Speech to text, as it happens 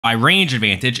why range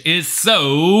advantage is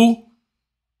so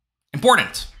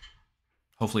important.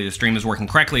 Hopefully the stream is working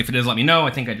correctly. If it is, let me know.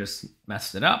 I think I just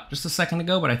messed it up just a second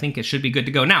ago, but I think it should be good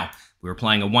to go. Now, we were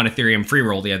playing a 1 Ethereum free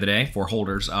roll the other day for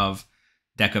holders of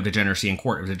Deck of Degeneracy and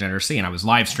Court of Degeneracy, and I was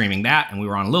live streaming that, and we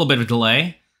were on a little bit of a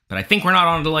delay, but I think we're not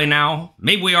on a delay now.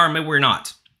 Maybe we are, maybe we're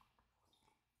not.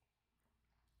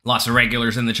 Lots of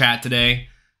regulars in the chat today.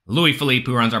 Louis Philippe,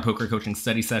 who runs our poker coaching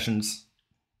study sessions.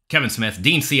 Kevin Smith.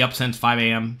 Dean C. up since 5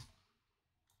 a.m.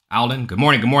 Alden, good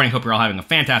morning, good morning. Hope you're all having a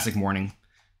fantastic morning.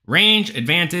 Range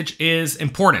advantage is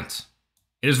important.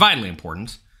 It is vitally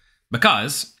important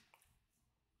because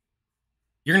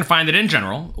you're going to find that in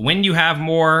general, when you have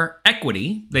more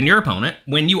equity than your opponent,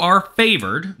 when you are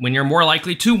favored, when you're more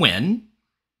likely to win,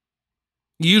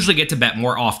 you usually get to bet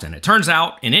more often. It turns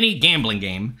out in any gambling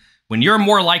game, when you're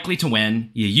more likely to win,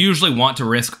 you usually want to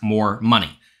risk more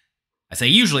money. I say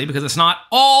usually because it's not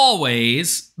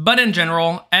always, but in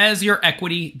general, as your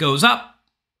equity goes up,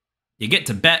 you get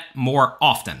to bet more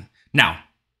often. Now,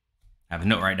 I have a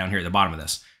note right down here at the bottom of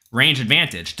this. Range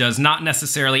advantage does not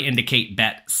necessarily indicate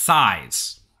bet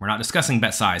size. We're not discussing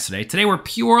bet size today. Today, we're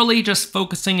purely just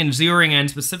focusing and zeroing in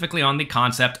specifically on the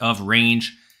concept of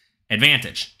range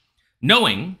advantage.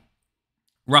 Knowing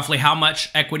roughly how much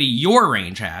equity your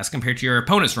range has compared to your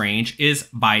opponent's range is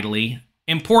vitally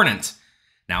important.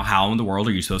 Now, how in the world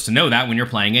are you supposed to know that when you're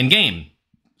playing in-game?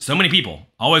 So many people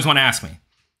always want to ask me,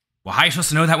 well, how are you supposed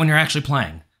to know that when you're actually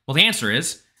playing? Well, the answer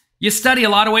is, you study a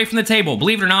lot away from the table.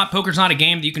 Believe it or not, poker's not a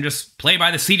game that you can just play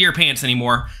by the seat of your pants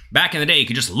anymore. Back in the day, you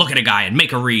could just look at a guy and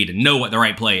make a read and know what the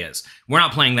right play is. We're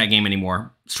not playing that game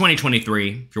anymore. It's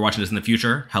 2023. If you're watching this in the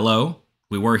future, hello.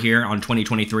 We were here on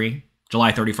 2023,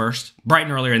 July 31st, bright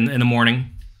and earlier in the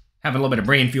morning, having a little bit of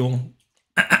brain fuel,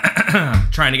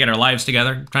 trying to get our lives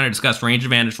together, trying to discuss range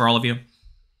advantage for all of you.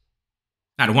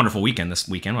 I had a wonderful weekend this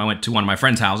weekend. I went to one of my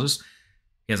friend's houses.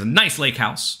 He has a nice lake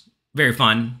house, very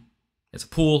fun. It's a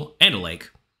pool and a lake.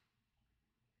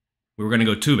 We were going to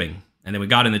go tubing, and then we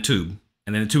got in the tube,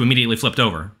 and then the tube immediately flipped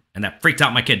over, and that freaked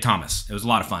out my kid, Thomas. It was a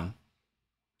lot of fun.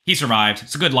 He survived.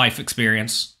 It's a good life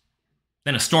experience.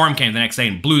 Then a storm came the next day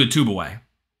and blew the tube away.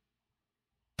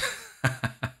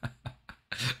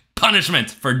 Punishment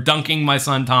for dunking my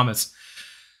son, Thomas.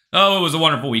 Oh, it was a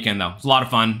wonderful weekend, though. It was a lot of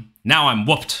fun. Now I'm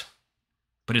whooped,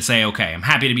 but it's A-okay. I'm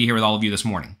happy to be here with all of you this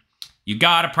morning. You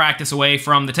gotta practice away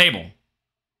from the table.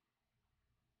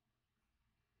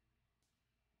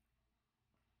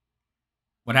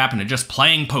 What happened to just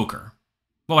playing poker?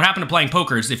 Well, what happened to playing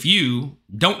poker is if you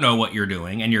don't know what you're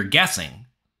doing and you're guessing,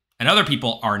 and other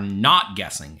people are not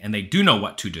guessing and they do know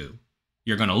what to do,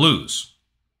 you're gonna lose.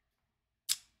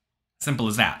 Simple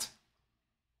as that.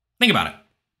 Think about it.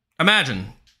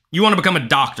 Imagine you want to become a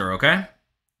doctor, okay?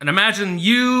 And imagine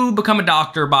you become a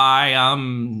doctor by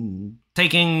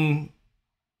taking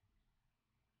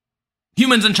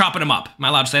humans and chopping them up. Am I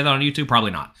allowed to say that on YouTube?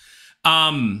 Probably not.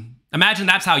 Imagine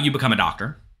that's how you become a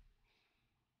doctor.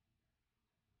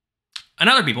 And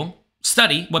other people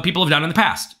study what people have done in the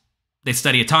past. They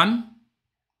study a ton.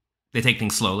 They take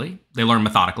things slowly. They learn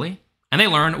methodically. And they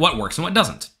learn what works and what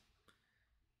doesn't.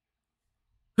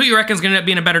 Who you reckon is going to end up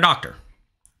being a better doctor?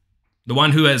 The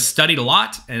one who has studied a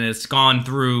lot and has gone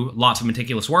through lots of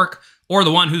meticulous work, or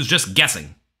the one who's just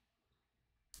guessing?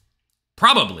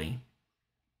 Probably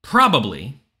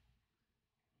the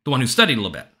one who studied a little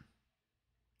bit.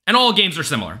 And all games are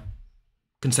similar.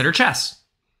 Consider chess.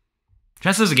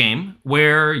 Chess is a game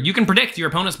where you can predict your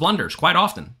opponent's blunders quite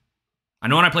often. I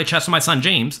know when I play chess with my son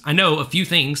James, I know a few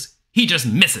things he just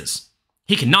misses.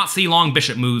 He cannot see long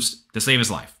bishop moves to save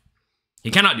his life. He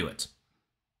cannot do it.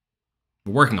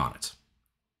 We're working on it.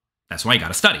 That's why you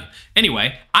gotta study.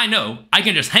 Anyway, I know I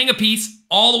can just hang a piece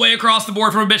all the way across the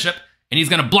board from a bishop, and he's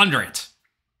gonna blunder it.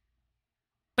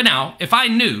 But now, if I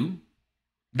knew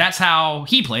that's how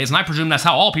he plays, and I presume that's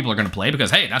how all people are gonna play, because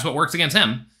hey, that's what works against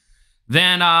him,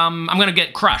 then I'm gonna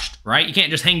get crushed, right? You can't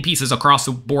just hang pieces across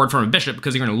the board from a bishop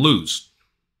because you're gonna lose.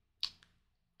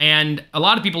 And a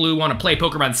lot of people who want to play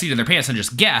poker by the seat of their pants and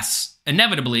just guess,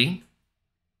 inevitably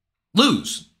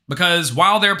lose. Because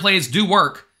while their plays do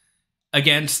work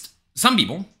against some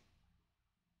people,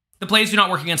 the plays do not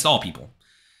work against all people.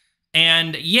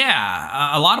 And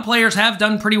yeah, a lot of players have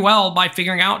done pretty well by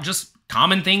figuring out just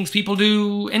common things people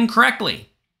do incorrectly.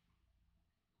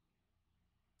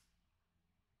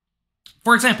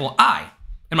 For example,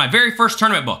 in my very first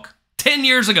tournament book, 10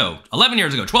 years ago, 11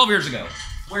 years ago, 12 years ago,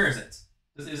 where is it?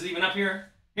 Is it even up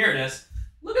here? Here it is.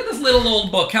 Look at this little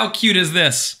old book. How cute is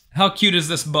this? How cute is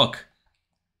this book?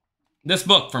 This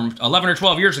book from 11 or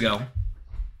 12 years ago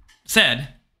said,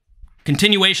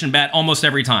 continuation bet almost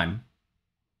every time.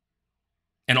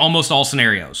 in almost all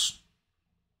scenarios.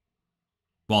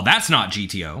 Well, that's not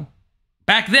GTO.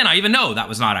 Back then, I even know that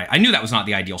was not, I knew that was not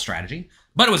the ideal strategy,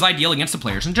 but it was ideal against the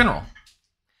players in general.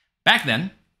 Back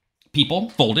then, people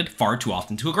folded far too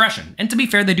often to aggression. And to be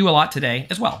fair, they do a lot today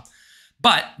as well.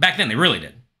 But back then, they really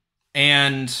did.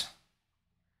 And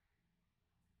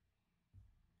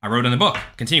I wrote in the book,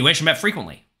 continuation bet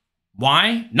frequently.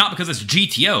 Why? Not because it's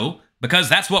GTO, because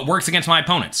that's what works against my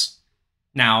opponents.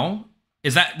 Now,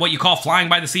 is that what you call flying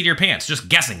by the seat of your pants? Just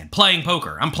guessing and playing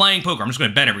poker. I'm playing poker. I'm just going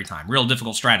to bet every time. Real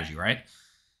difficult strategy, right?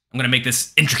 I'm going to make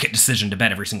this intricate decision to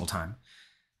bet every single time.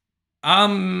 I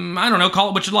don't know. Call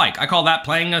it what you like. I call that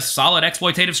playing a solid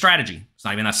exploitative strategy. It's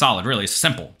not even that solid, really. It's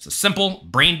simple. It's a simple,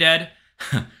 brain-dead,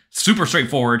 super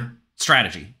straightforward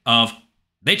strategy of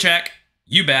they check,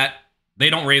 you bet, they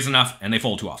don't raise enough, and they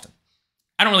fold too often.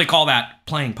 I don't really call that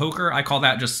playing poker. I call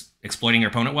that just exploiting your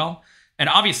opponent well. And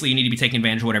obviously, you need to be taking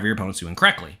advantage of whatever your opponent's doing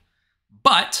correctly.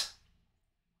 But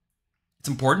it's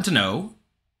important to know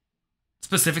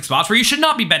specific spots where you should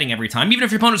not be betting every time, even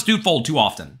if your opponents do fold too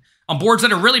often. On boards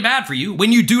that are really bad for you,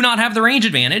 when you do not have the range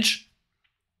advantage,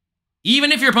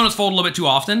 even if your opponents fold a little bit too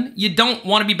often, you don't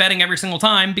want to be betting every single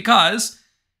time because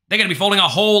they're going to be folding a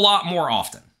whole lot more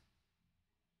often.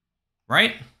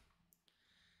 Right?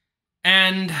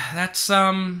 And that's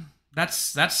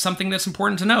something that's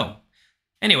important to know.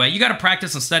 Anyway, you got to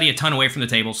practice and study a ton away from the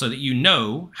table so that you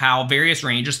know how various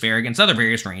ranges fare against other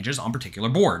various ranges on particular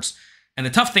boards. And the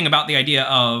tough thing about the idea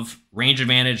of range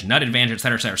advantage, nut advantage,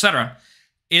 et cetera,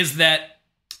 is that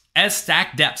as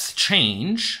stack depths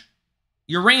change,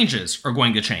 your ranges are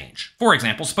going to change. For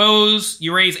example, suppose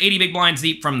you raise 80 big blinds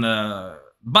deep from the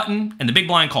button and the big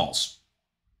blind calls.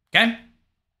 Okay?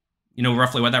 You know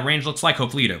roughly what that range looks like?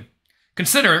 Hopefully you do.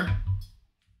 Consider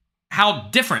how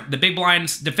different the big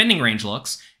blind's defending range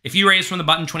looks if you raise from the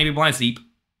button 20 big blinds deep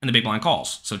and the big blind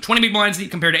calls. So 20 big blinds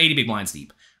deep compared to 80 big blinds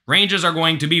deep. Ranges are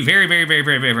going to be very, very, very,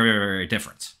 very, very, very, very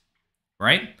different,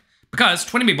 right? Because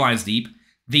 20 big blinds deep,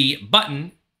 the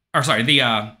button, or sorry,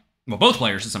 well, both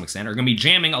players to some extent are going to be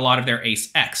jamming a lot of their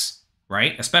ace X,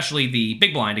 right? Especially the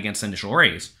big blind against initial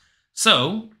raise.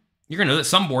 So you're going to know that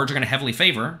some boards are going to heavily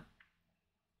favor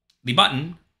the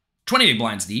button 20 big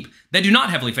blinds deep that do not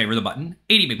heavily favor the button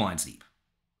 80 big blinds deep.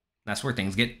 That's where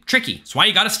things get tricky. That's why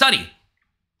you got to study.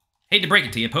 Hate to break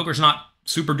it to you, poker's not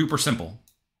super duper simple.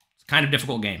 It's a kind of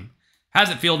difficult game. How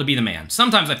does it feel to be the man?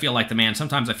 Sometimes I feel like the man,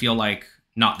 sometimes I feel like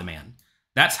not the man.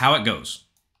 That's how it goes.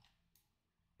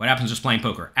 What happens just playing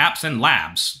poker? Apps and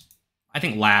labs. I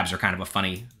think labs are kind of a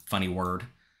funny word.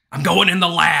 I'm going in the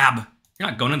lab. You're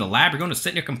not going in the lab, you're going to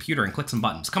sit in your computer and click some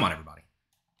buttons. Come on, everybody.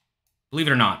 Believe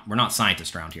it or not, we're not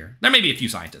scientists around here. There may be a few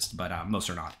scientists, but most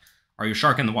are not. Are you a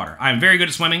shark in the water? I'm very good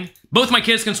at swimming. Both my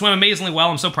kids can swim amazingly well.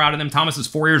 I'm so proud of them. Thomas is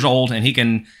 4 years old, and he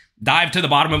can dive to the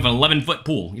bottom of an 11-foot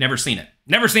pool. You never seen it.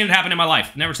 Never seen it happen in my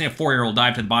life. Never seen a 4-year-old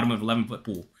dive to the bottom of an 11-foot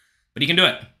pool. But he can do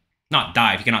it. Not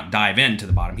dive. He cannot dive into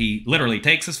the bottom. He literally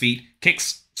takes his feet,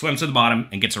 kicks, swims to the bottom,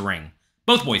 and gets a ring.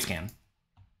 Both boys can.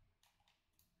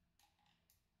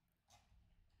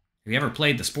 Have you ever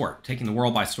played the sport, taking the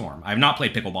world by storm? I have not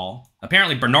played pickleball.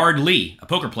 Apparently, Bernard Lee, a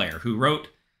poker player who wrote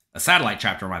a satellite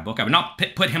chapter of my book, I would not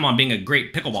put him on being a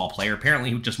great pickleball player.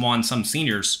 Apparently, he just won some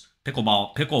seniors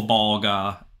pickleball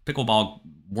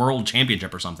world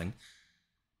championship or something.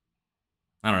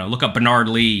 I don't know. Look up Bernard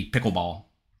Lee pickleball.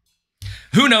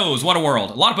 Who knows? What a world.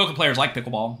 A lot of poker players like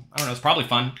pickleball. I don't know. It's probably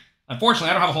fun.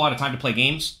 Unfortunately, I don't have a whole lot of time to play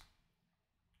games.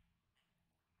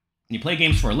 When you play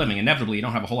games for a living, inevitably, you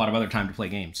don't have a whole lot of other time to play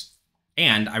games.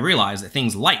 And I realize that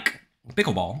things like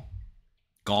pickleball,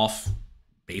 golf,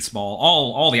 baseball,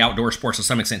 all the outdoor sports to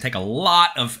some extent take a lot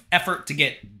of effort to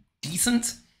get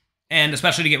decent, and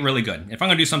especially to get really good. If I'm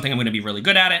going to do something, I'm going to be really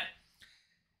good at it.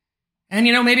 And,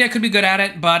 you know, maybe I could be good at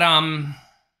it, but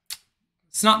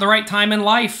it's not the right time in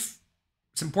life.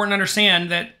 It's important to understand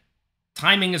that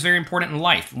timing is very important in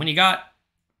life. When you got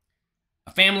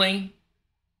a family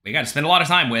you got to spend a lot of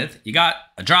time with, you got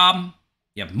a job,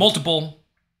 you have multiple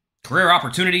career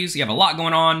opportunities, you have a lot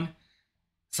going on,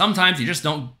 sometimes you just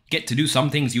don't get to do some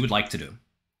things you would like to do.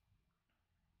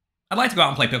 I'd like to go out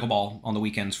and play pickleball on the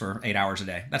weekends for 8 hours a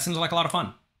day. That seems like a lot of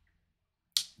fun.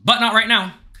 But not right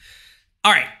now.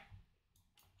 All right.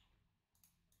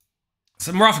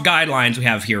 Some rough guidelines we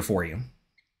have here for you.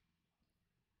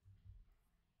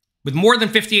 With more than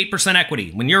 58%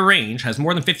 equity, when your range has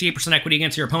more than 58% equity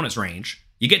against your opponent's range,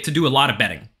 you get to do a lot of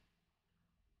betting.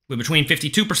 With between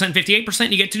 52% and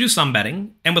 58%, you get to do some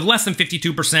betting. And with less than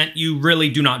 52%, you really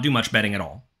do not do much betting at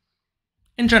all.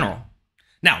 In general.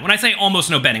 Now, when I say almost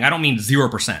no betting, I don't mean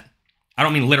 0%. I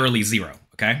don't mean literally zero,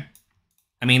 okay?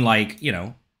 I mean like, you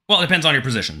know, Well, it depends on your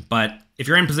position, but if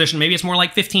you're in position, maybe it's more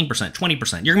like 15%,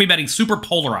 20%. You're going to be betting super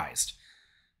polarized.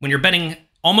 When you're betting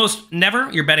almost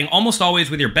never, you're betting almost always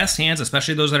with your best hands,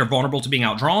 especially those that are vulnerable to being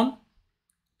outdrawn.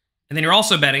 And then you're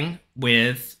also betting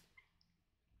with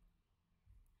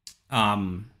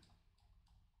some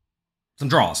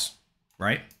draws,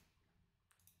 right?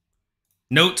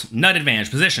 Note, nut advantage,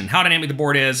 position, how dynamic the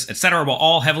board is, etc. will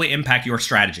all heavily impact your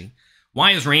strategy.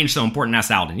 Why is range so important?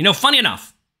 Asked Alden. You know, funny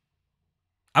enough,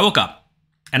 I woke up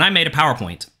and I made a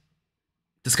PowerPoint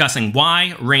discussing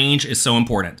why range is so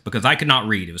important because I could not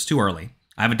read. It was too early.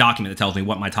 I have a document that tells me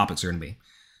what my topics are going to be.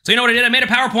 So you know what I did? I made a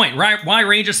PowerPoint, right? Why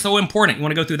range is so important. You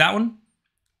want to go through that one?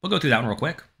 We'll go through that one real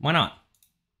quick. Why not?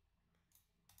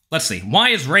 Let's see. Why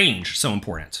is range so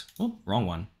important? Oh, wrong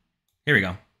one. Here we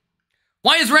go.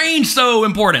 Why is range so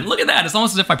important? Look at that. It's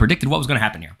almost as if I predicted what was going to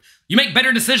happen here. You make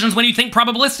better decisions when you think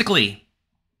probabilistically.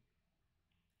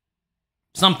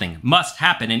 Something must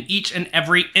happen in each and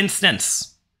every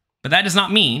instance. But that does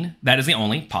not mean that is the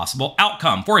only possible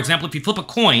outcome. For example, if you flip a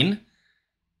coin,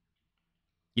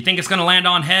 you think it's going to land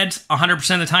on heads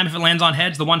 100% of the time if it lands on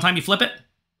heads the one time you flip it?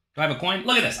 Do I have a coin?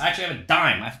 Look at this. I actually have a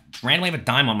dime. I randomly have a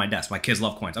dime on my desk. My kids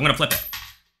love coins. I'm going to flip it.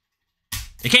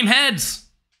 It came heads.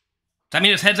 Does that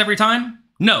mean it's heads every time?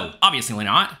 No, obviously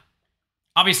not.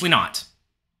 Obviously not.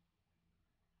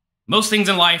 Most things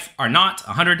in life are not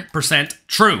 100%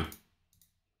 true.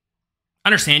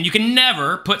 Understand, you can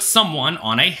never put someone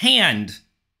on a hand.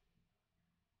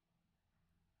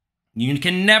 You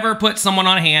can never put someone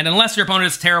on a hand unless your opponent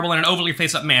is terrible in an overly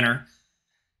face-up manner,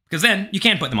 because then you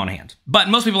can put them on a hand. But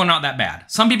most people are not that bad.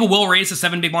 Some people will raise the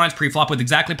 7 big blinds pre-flop with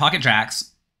exactly pocket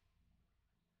jacks,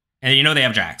 and you know they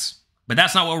have jacks. But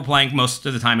that's not what we're playing most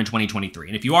of the time in 2023.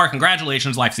 And if you are,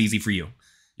 congratulations, life's easy for you.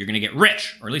 You're going to get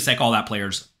rich, or at least they call that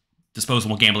players'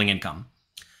 disposable gambling income.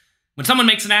 When someone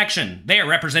makes an action, they are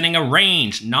representing a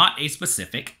range, not a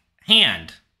specific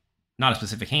hand. Not a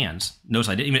specific hands. Notice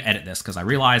I didn't even edit this because I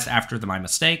realized after my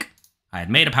mistake, I had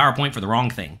made a PowerPoint for the wrong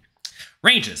thing.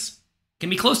 Ranges can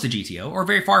be close to GTO or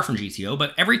very far from GTO,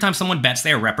 but every time someone bets,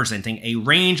 they are representing a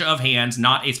range of hands,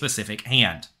 not a specific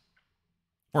hand.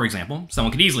 For example,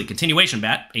 someone could easily continuation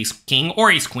bet ace-king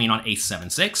or ace-queen on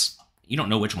ace-7-6. You don't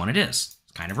know which one it is.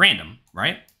 It's kind of random,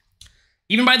 right?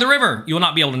 Even by the river, you will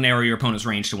not be able to narrow your opponent's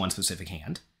range to one specific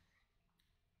hand.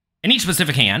 And each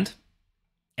specific hand,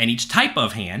 and each type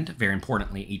of hand, very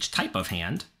importantly, each type of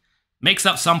hand, makes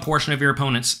up some portion of your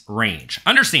opponent's range.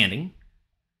 Understanding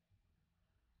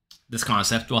this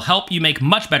concept will help you make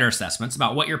much better assessments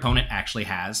about what your opponent actually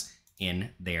has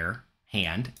in their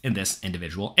hand in this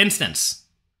individual instance.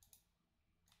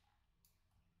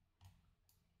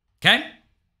 Okay?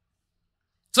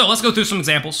 So let's go through some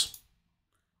examples.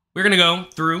 We're going to go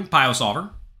through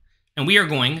PioSolver, and we are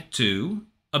going to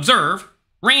observe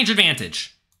range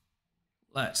advantage.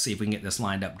 Let's see if we can get this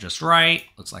lined up just right.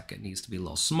 Looks like it needs to be a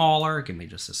little smaller. Give me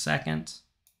just a second.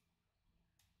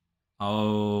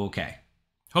 Okay.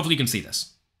 Hopefully you can see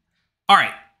this. All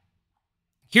right.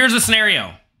 Here's a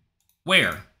scenario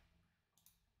where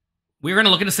we're going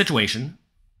to look at a situation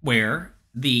where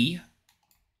the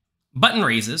button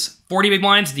raises 40 big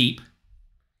blinds deep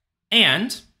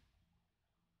and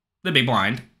the big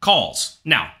blind calls.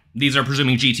 Now, these are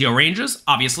presuming GTO ranges.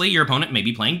 Obviously, your opponent may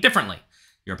be playing differently.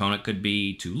 Your opponent could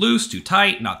be too loose, too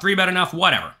tight, not 3-bet enough,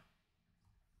 whatever.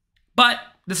 But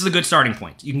this is a good starting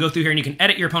point. You can go through here and you can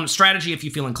edit your opponent's strategy if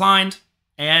you feel inclined,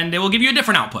 and it will give you a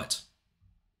different output.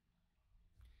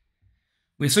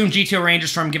 We assume GTO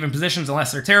ranges from given positions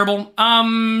unless they're terrible.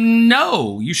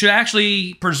 No. You should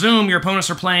actually presume your opponents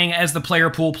are playing as the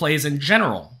player pool plays in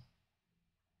general.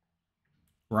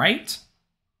 Right?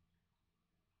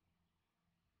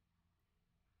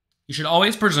 You should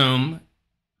always presume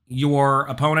your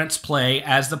opponents play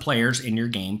as the players in your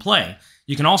game play.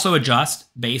 You can also adjust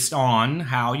based on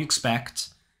how you expect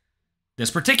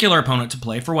this particular opponent to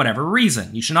play for whatever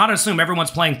reason. You should not assume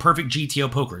everyone's playing perfect GTO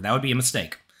poker. That would be a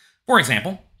mistake. For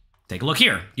example, take a look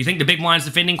here. Do you think the big blind's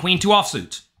defending queen 2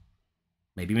 offsuit?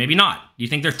 Maybe, maybe not. Do you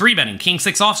think they're 3-betting king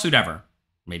 6 offsuit ever?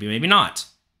 Maybe, maybe not.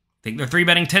 Think they're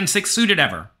 3-betting 10-6 suited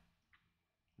ever?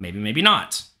 Maybe, maybe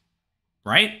not.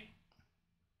 Right?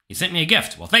 You sent me a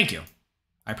gift. Well, thank you.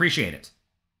 I appreciate it.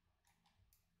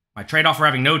 My trade-off for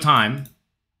having no time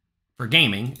for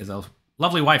gaming is a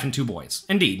lovely wife and 2 boys.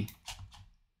 Indeed.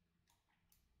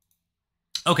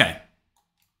 Okay.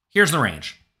 Here's the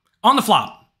range. On the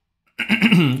flop, you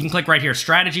can click right here,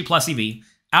 strategy plus EV.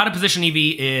 Out of position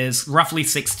EV is roughly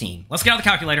 16. Let's get out the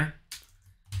calculator.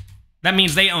 That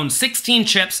means they own 16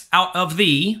 chips out of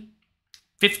the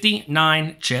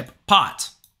 59 chip pot.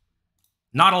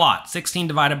 Not a lot. 16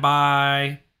 divided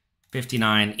by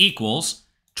 59 equals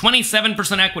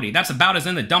 27% equity. That's about as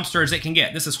in the dumpster as it can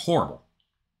get. This is horrible.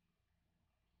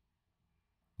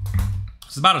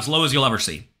 It's about as low as you'll ever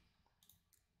see.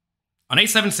 On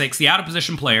A7-6, the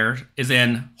out-of-position player is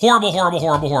in horrible, horrible,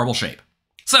 horrible, horrible shape.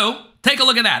 So, take a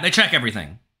look at that. They check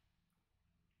everything.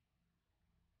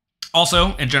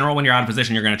 Also, in general, when you're out of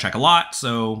position, you're going to check a lot.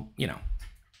 So, you know,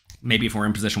 maybe if we're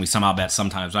in position, we somehow bet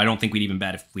sometimes. But I don't think we'd even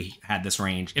bet if we had this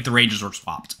range, if the ranges were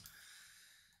swapped.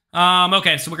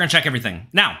 Okay, so we're going to check everything.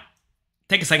 Now,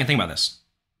 take a second, think about this.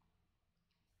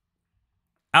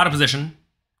 Out of position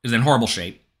is in horrible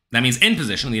shape. That means in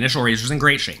position, the initial raiser is in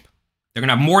great shape. They're going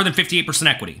to have more than 58%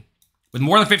 equity. With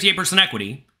more than 58%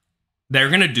 equity, they're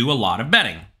going to do a lot of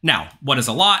betting. Now, what is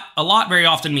a lot? A lot very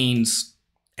often means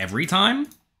every time,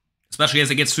 especially as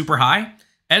it gets super high.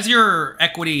 As your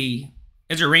equity,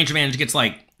 as your range advantage gets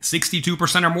like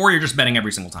 62% or more, you're just betting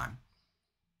every single time.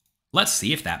 Let's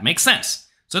see if that makes sense.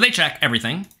 So they check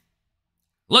everything.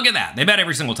 Look at that. They bet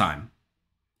every single time.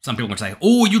 Some people are going to say,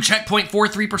 oh, you check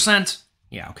 0.43%.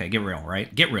 Yeah, okay, get real,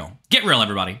 right? Get real. Get real,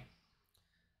 everybody.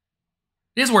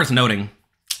 It is worth noting,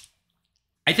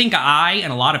 I think I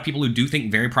and a lot of people who do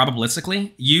think very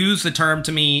probabilistically use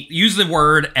the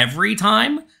word every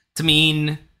time to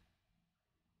mean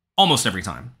almost every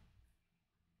time.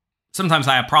 Sometimes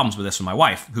I have problems with this with my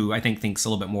wife, who I think thinks a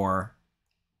little bit more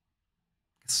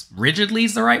rigidly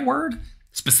is the right word.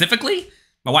 Specifically,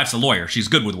 my wife's a lawyer. She's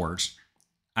good with words.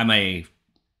 I'm a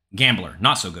gambler,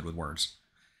 not so good with words.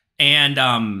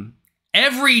 And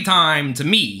every time to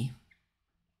me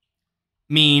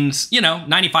means, you know,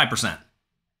 95%.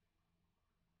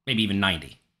 Maybe even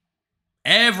 90.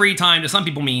 Every time to some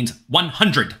people means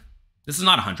 100. This is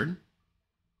not 100.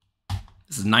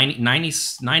 This is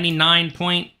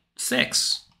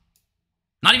 99.6.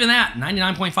 Not even that,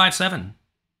 99.57.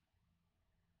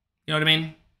 You know what I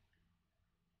mean?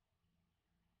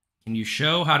 Can you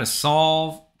show how to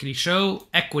solve? Can you show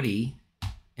equity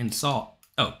and solve?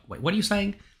 Oh, wait, what are you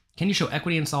saying? Can you show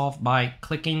equity and solve by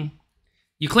clicking?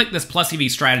 You click this plus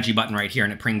EV strategy button right here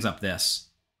and it brings up this.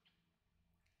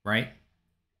 Right?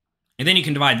 And then you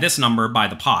can divide this number by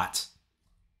the pot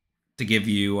to give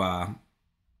you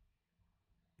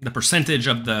the percentage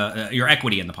of your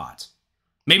equity in the pot.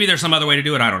 Maybe there's some other way to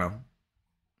do it. I don't know.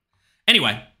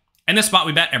 Anyway, in this spot,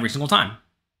 we bet every single time.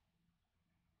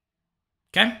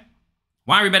 Okay?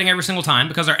 Why are we betting every single time?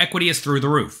 Because our equity is through the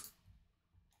roof.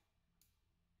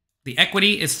 The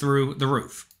equity is through the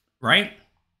roof, right?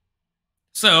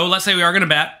 So let's say we are going to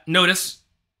bet. Notice,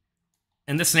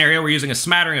 in this scenario, we're using a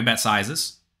smattering of bet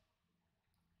sizes,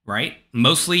 right?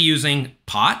 Mostly using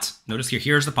pot. Notice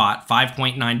here's the pot,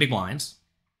 5.9 big blinds.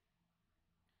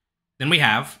 Then we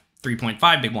have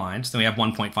 3.5 big blinds. Then we have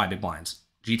 1.5 big blinds.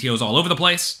 GTO's all over the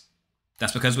place.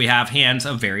 That's because we have hands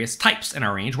of various types in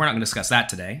our range. We're not going to discuss that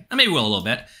today. Maybe we'll a little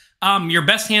bit. Your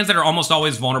best hands that are almost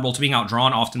always vulnerable to being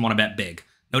outdrawn often want to bet big.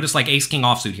 Notice like ace-king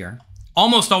offsuit here.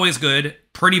 Almost always good,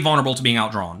 pretty vulnerable to being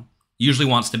outdrawn. Usually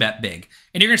wants to bet big.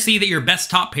 And you're going to see that your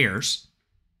best top pairs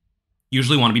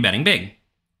usually want to be betting big.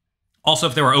 Also,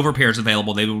 if there were over pairs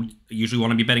available, they would usually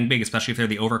want to be betting big, especially if they're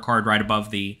the over card right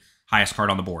above the highest card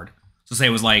on the board. So say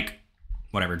it was like,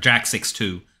 whatever, Jack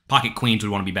 6-2, pocket queens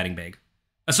would want to be betting big.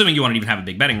 Assuming you want to even have a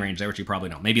big betting range there, which you probably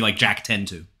don't. Maybe like Jack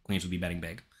 10-2, queens would be betting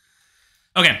big.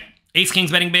 Okay,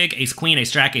 ace-king's betting big, ace-queen,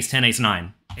 ace-jack, ace-10,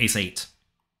 ace-9, ace-8.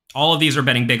 All of these are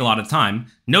betting big a lot of the time.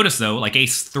 Notice, though, like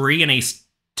ace-3 and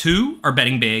ace-2 are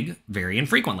betting big very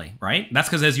infrequently, right? That's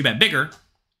because as you bet bigger,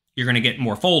 you're going to get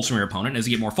more folds from your opponent. As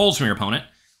you get more folds from your opponent,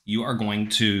 you are going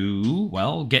to,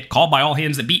 well, get called by all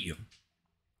hands that beat you,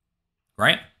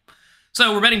 right?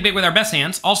 So we're betting big with our best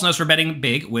hands. Also notice we're betting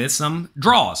big with some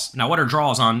draws. Now, what are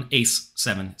draws on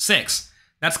ace-7-6?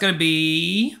 That's going to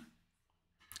be,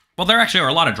 well, there actually are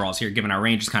a lot of draws here, given our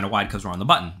range is kind of wide because we're on the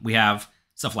button. We have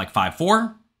stuff like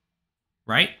 5-4,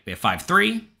 right? We have 5-3.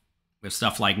 We have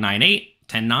stuff like 9-8,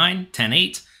 10-9,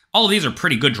 10-8. All of these are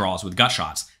pretty good draws with gut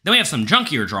shots. Then we have some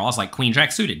junkier draws like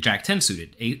queen-jack suited, jack-10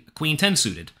 suited, queen-10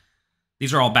 suited.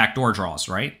 These are all backdoor draws,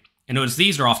 right? And notice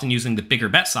these are often using the bigger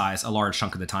bet size a large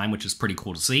chunk of the time, which is pretty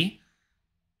cool to see.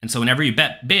 And so whenever you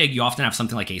bet big, you often have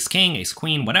something like ace-king,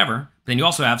 ace-queen, whatever. But then you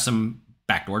also have some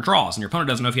backdoor draws. And your opponent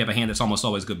doesn't know if you have a hand that's almost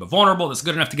always good but vulnerable, that's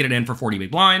good enough to get it in for 40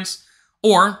 big blinds,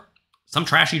 or some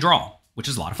trashy draw, which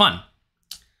is a lot of fun.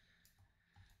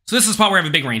 So this is the spot where we have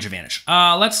a big range advantage.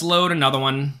 Let's load another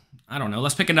one. I don't know.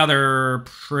 Let's pick another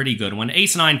pretty good one.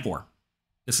 Ace-9-4.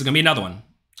 This is going to be another one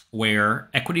where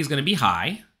equity is going to be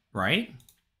high, right?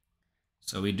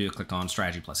 So we do click on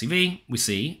strategy plus EV. We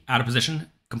see out of position,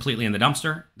 completely in the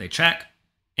dumpster. They check.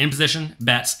 In position,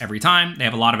 bets every time. They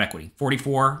have a lot of equity.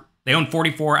 44. They own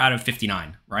 44 out of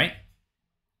 59, right?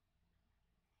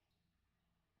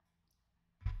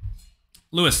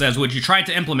 Lewis says, would you try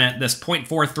to implement this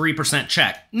 0.43%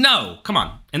 check? No, come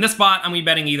on. In this spot, I'm going to be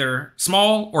betting either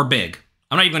small or big.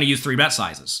 I'm not even going to use 3 bet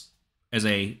sizes as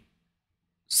a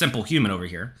simple human over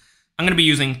here. I'm going to be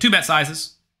using 2 bet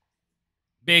sizes,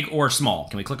 big or small.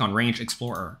 Can we click on Range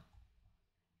Explorer?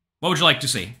 What would you like to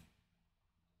see?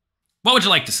 What would you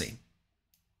like to see?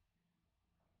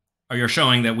 Or you're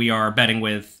showing that we are betting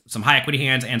with some high equity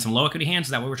hands and some low equity hands?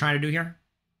 Is that what we're trying to do here?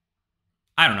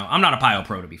 I don't know. I'm not a Pio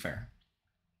Pro, to be fair.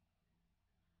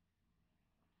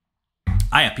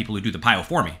 I have people who do the Pio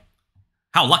for me.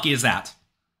 How lucky is that?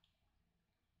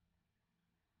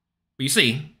 But you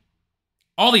see,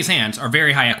 all these hands are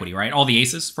very high equity, right? All the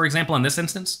aces, for example, in this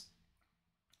instance,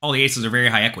 all the aces are very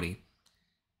high equity.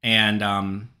 And,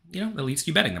 you know, that leads to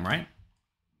you betting them, right?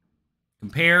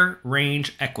 Compare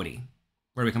range equity.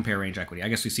 Where do we compare range equity? I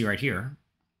guess we see right here.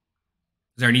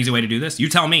 Is there an easy way to do this? You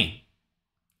tell me.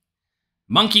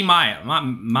 Monkey Maya.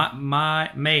 Monkey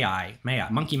May I.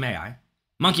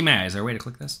 Is there a way to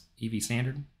click this? EV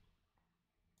standard.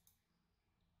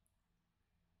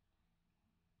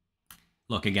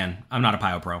 Look, again, I'm not a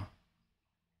Pio Pro.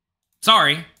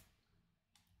 Sorry.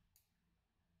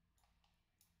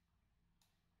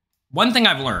 One thing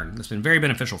I've learned that's been very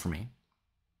beneficial for me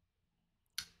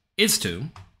is to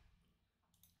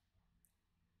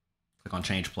click on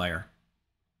Change Player.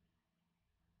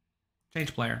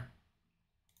 Change Player.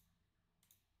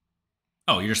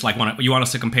 Oh, you're just like, you want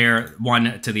us to compare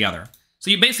one to the other.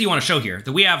 So you basically want to show here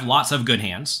that we have lots of good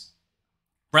hands,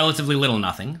 relatively little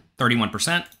nothing,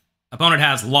 31%. Opponent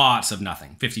has lots of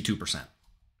nothing, 52%.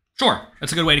 Sure,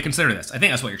 that's a good way to consider this. I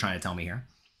think that's what you're trying to tell me here.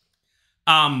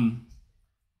 And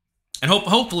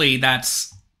hopefully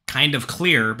that's kind of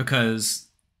clear because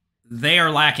they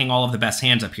are lacking all of the best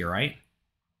hands up here, right?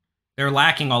 They're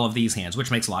lacking all of these hands,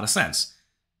 which makes a lot of sense.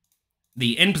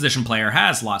 The in-position player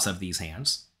has lots of these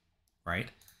hands, right?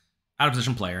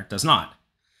 Out-of-position player does not.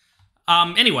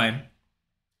 Anyway,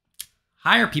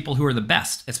 hire people who are the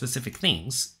best at specific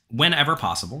things whenever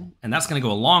possible, and that's going to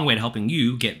go a long way to helping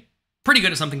you get pretty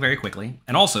good at something very quickly,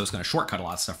 and also it's going to shortcut a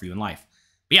lot of stuff for you in life.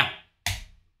 But yeah,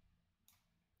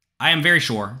 I am very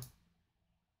sure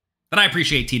that I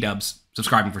appreciate T-Dubs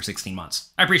subscribing for 16 months.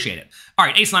 I appreciate it. All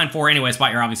right, Ace-9-4 anyway,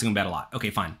 spot you're obviously going to bet a lot.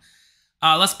 Okay, fine.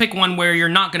 Let's pick one where you're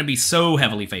not going to be so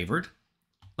heavily favored.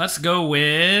 Let's go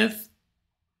with...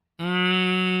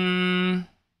 I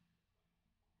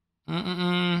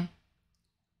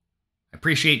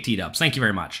appreciate T-Dubs. Thank you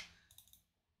very much.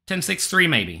 10-6-3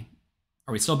 maybe.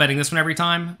 Are we still betting this one every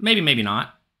time? Maybe, maybe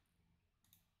not.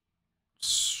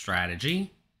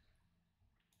 Strategy.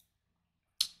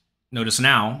 Notice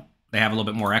now they have a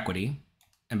little bit more equity.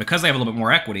 And because they have a little bit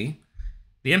more equity,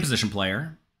 the in-position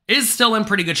player is still in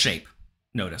pretty good shape.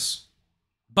 Notice.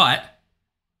 But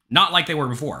not like they were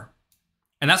before.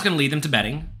 And that's going to lead them to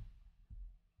betting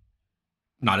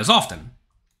not as often.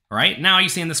 All right? Now you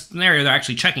see in this scenario, they're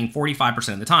actually checking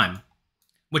 45% of the time,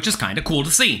 which is kind of cool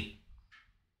to see.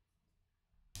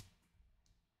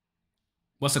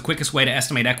 What's the quickest way to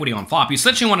estimate equity on flop? You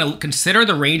essentially want to consider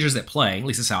the ranges at play. At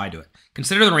least that's how I do it.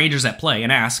 Consider the ranges at play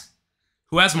and ask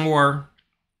who has more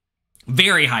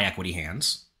very high equity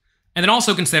hands. And then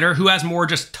also consider who has more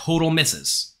just total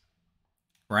misses.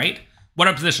 Right? What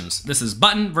are positions? This is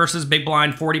button versus big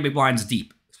blind, 40 big blinds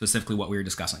deep. Specifically what we were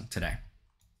discussing today.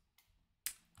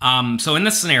 So in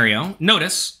this scenario,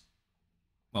 notice,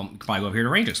 well, we can probably go over here to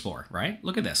Range Explorer, right?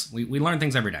 Look at this. We learn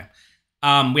things every day.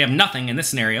 We have nothing in this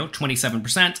scenario,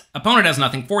 27%. Opponent has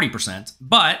nothing, 40%.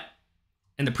 But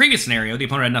in the previous scenario, the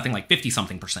opponent had nothing like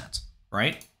 50-something%,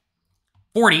 right?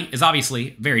 40 is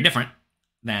obviously very different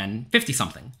than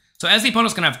 50-something. So as the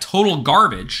opponent's going to have total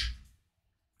garbage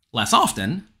less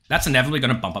often, that's inevitably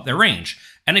going to bump up their range.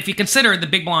 And if you consider the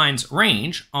big blind's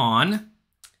range on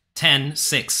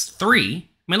 10-6-3,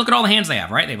 I mean, look at all the hands they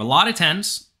have, right? They have a lot of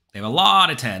 10s. They have a lot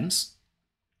of 10s.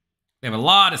 They have a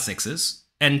lot of 6s.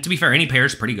 And to be fair, any pair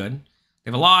is pretty good.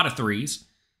 They have a lot of 3s,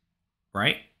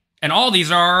 right? And all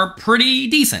these are pretty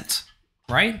decent,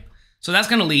 right? So that's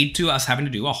going to lead to us having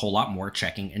to do a whole lot more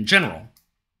checking in general.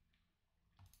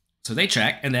 So they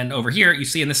check, and then over here, you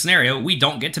see in this scenario, we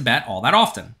don't get to bet all that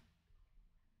often.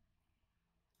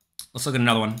 Let's look at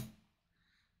another one.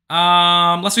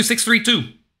 Let's do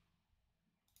 6-3-2.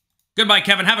 Goodbye,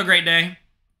 Kevin. Have a great day.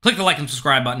 Click the like and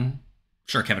subscribe button.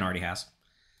 Sure, Kevin already has.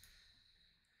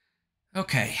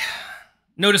 Okay.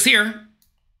 Notice here,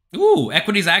 ooh,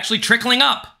 equity's actually trickling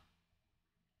up.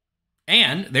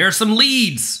 And there are some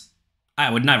leads.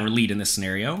 I would never lead in this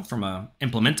scenario from an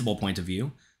implementable point of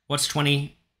view. What's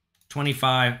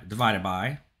 25 divided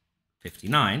by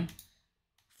 59?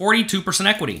 42%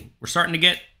 equity. We're starting to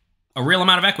get a real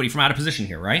amount of equity from out of position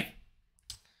here, right?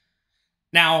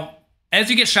 Now, as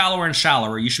you get shallower and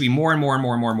shallower, you should be more and more and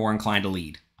more and more and more inclined to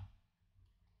lead.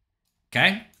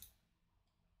 Okay?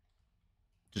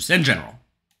 Just in general.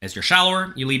 As you're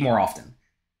shallower, you lead more often.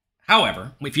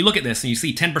 However, if you look at this and you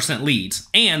see 10% leads,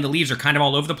 and the leads are kind of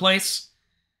all over the place,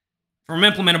 from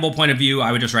an implementable point of view,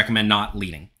 I would just recommend not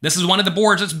leading. This is one of the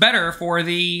boards that's better for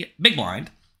the big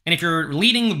blind. And if you're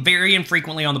leading very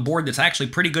infrequently on the board that's actually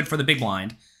pretty good for the big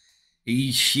blind,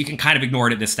 you can kind of ignore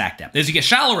it at this stack depth. As you get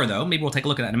shallower, though, maybe we'll take a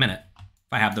look at that in a minute.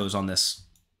 If I have those on this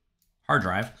hard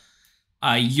drive,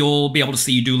 you'll be able to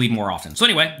see you do lead more often. So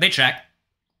anyway, they check.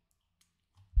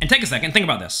 And take a second, think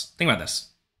about this. Think about this.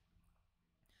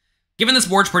 Given this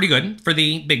board's pretty good for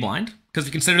the big blind, because if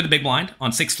you consider the big blind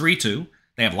on 6-3-2,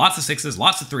 they have lots of 6s,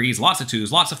 lots of 3s, lots of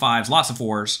 2s, lots of 5s, lots of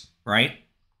 4s, right?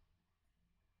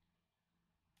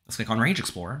 Let's click on Range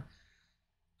Explorer.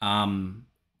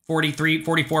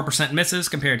 44% misses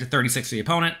compared to 36 for the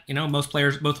opponent. You know, both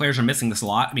players are missing this a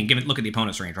lot. I mean, look at the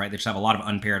opponent's range, right? They just have a lot of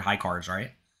unpaired high cards,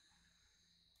 right?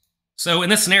 So in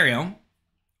this scenario,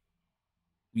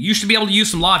 you should be able to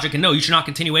use some logic and know you should not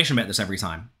continuation bet this every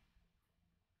time.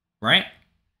 Right?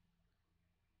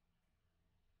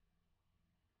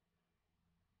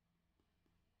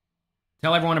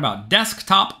 Tell everyone about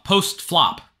Desktop Post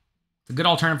Flop. It's a good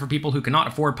alternative for people who cannot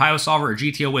afford PioSolver or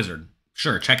GTO Wizard.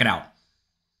 Sure, check it out.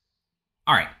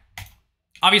 All right.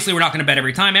 Obviously, we're not going to bet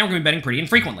every time, and we're going to be betting pretty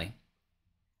infrequently.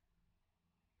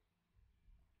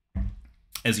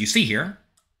 As you see here,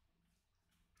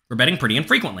 we're betting pretty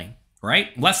infrequently,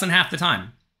 right? Less than half the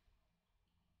time.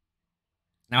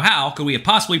 Now, how could we have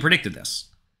possibly predicted this?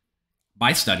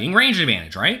 By studying range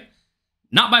advantage, right?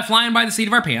 Not by flying by the seat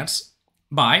of our pants,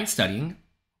 by studying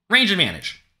range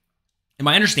advantage. In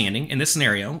my understanding, in this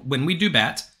scenario, when we do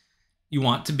bet, you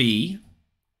want to be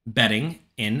betting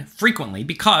infrequently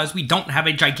because we don't have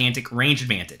a gigantic range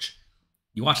advantage.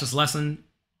 You watched this lesson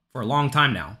for a long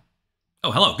time now.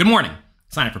 Oh, hello. Good morning.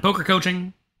 Sign up for poker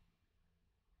coaching.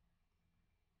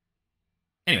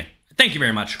 Anyway, thank you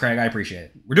very much, Craig. I appreciate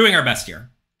it. We're doing our best here.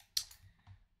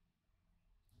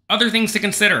 Other things to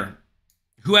consider.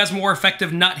 Who has more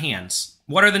effective nut hands?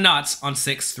 What are the nuts on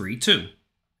 6-3-2?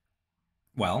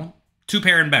 Well,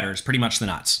 2-pair and better is pretty much the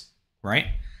nuts, right?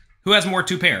 Who has more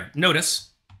 2-pair? Notice,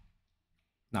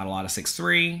 not a lot of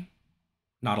 6-3,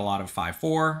 not a lot of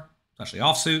 5-4, especially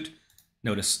offsuit.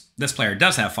 Notice this player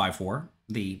does have 5-4,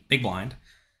 the big blind.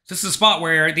 So this is a spot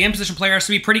where the in-position player has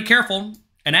to be pretty careful,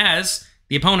 and as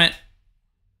the opponent,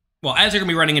 well, as you're going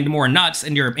to be running into more nuts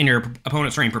in your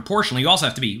opponent's range proportionally, you also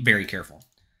have to be very careful.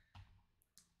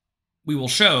 We will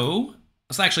show,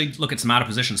 let's actually look at some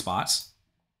out-of-position spots.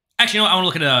 Actually, you know what? I want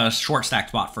to look at a short stacked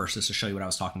spot first, just to show you what I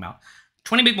was talking about.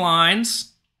 20 big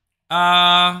blinds.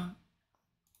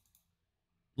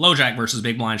 Low jack versus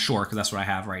big blind short, because that's what I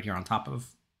have right here on top of,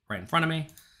 right in front of me.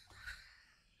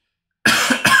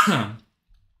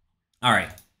 All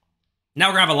right. Now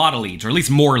we're going to have a lot of leads, or at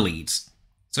least more leads.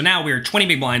 So now we're 20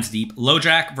 big blinds deep. Low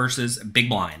jack versus big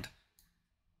blind.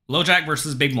 Low jack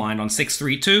versus big blind on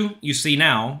 6-3-2. You see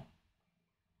now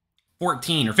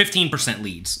 14 or 15%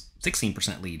 leads.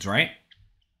 16% leads, right?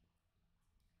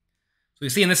 So you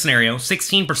see in this scenario,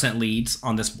 16% leads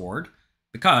on this board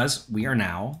because we are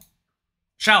now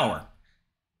shallower.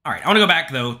 All right, I want to go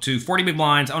back, though, to 40 big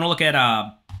blinds. I want to look at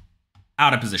out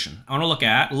of position. I want to look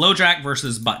at low jack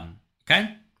versus button,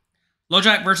 okay? Low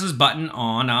jack versus button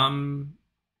on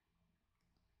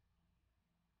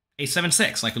a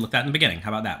 7-6, like we looked at in the beginning.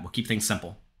 How about that? We'll keep things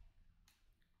simple.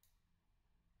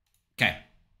 Okay,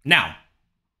 now,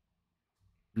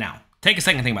 take a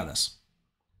second to think about this.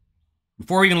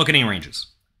 Before we even look at any ranges.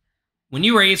 When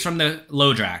you raise from the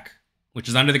low jack, which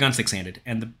is under the gun six-handed,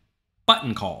 and the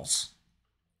button calls,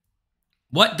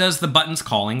 what does the button's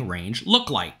calling range look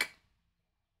like?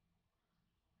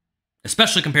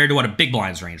 Especially compared to what a big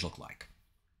blind's range look like.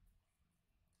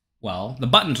 Well, the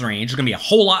button's range is going to be a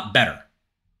whole lot better,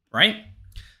 right?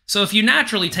 So if you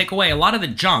naturally take away a lot of the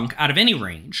junk out of any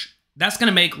range, that's going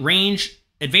to make range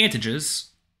advantages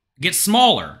get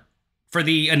smaller for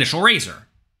the initial raiser,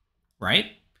 right?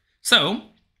 So,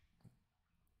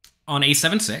 on a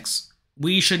 7-6,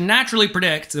 we should naturally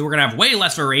predict that we're going to have way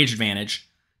less of a range advantage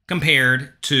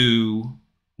compared to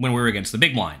when we were against the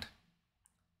big blind.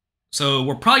 So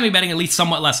we're probably going to be betting at least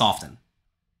somewhat less often.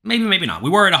 Maybe, maybe not. We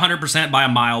were at 100% by a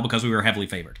mile because we were heavily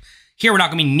favored. Here, we're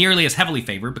not going to be nearly as heavily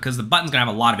favored because the button's going to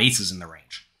have a lot of aces in the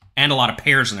range and a lot of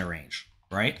pairs in the range,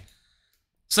 right?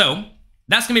 So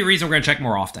that's going to be a reason we're going to check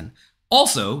more often.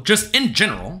 Also, just in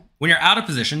general, when you're out of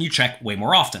position, you check way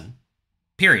more often.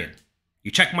 Period.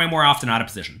 You check way more often out of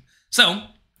position. So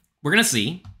we're going to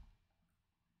see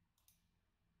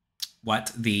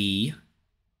what the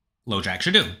low jack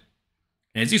should do.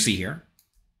 And as you see here,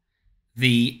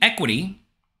 the equity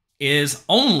is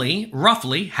only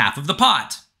roughly half of the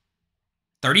pot.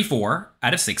 34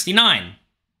 out of 69.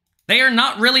 They are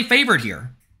not really favored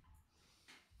here.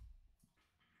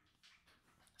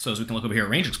 So as we can look over here at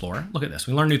Range Explorer, look at this.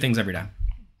 We learn new things every day.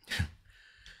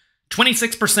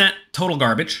 26% total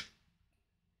garbage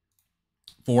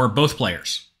for both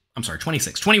players. I'm sorry,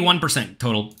 21%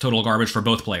 total garbage for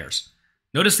both players.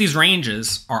 Notice these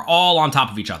ranges are all on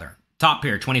top of each other. Top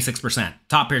pair, 26%.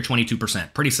 Top pair,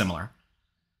 22%. Pretty similar.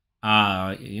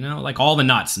 You know, like all the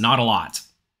nuts, not a lot.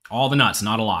 All the nuts,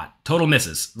 not a lot. Total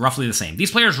misses, roughly the same.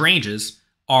 These players' ranges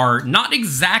are not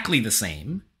exactly the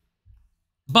same,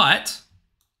 but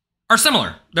are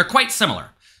similar. They're quite similar.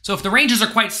 So if the ranges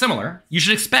are quite similar, you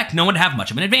should expect no one to have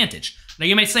much of an advantage. Now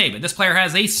you may say, but this player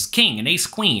has ace-king and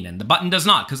ace-queen, and the button does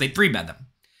not because they 3-bet them.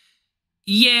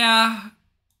 Yeah.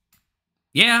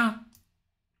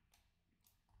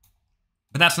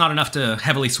 But that's not enough to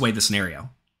heavily sway the scenario.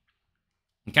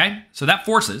 Okay? So that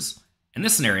forces, in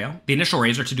this scenario, the initial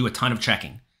raiser to do a ton of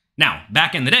checking. Now,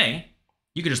 back in the day,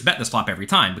 you could just bet this flop every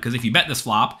time, because if you bet this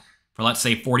flop for, let's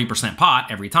say, 40% pot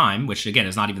every time, which, again,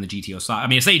 is not even the GTO size. I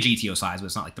mean, it's a GTO size, but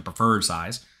it's not like the preferred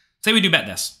size. Say we do bet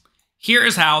this. Here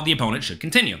is how the opponent should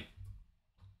continue.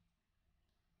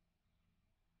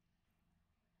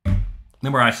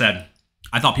 Remember I said,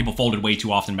 I thought people folded way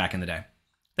too often back in the day.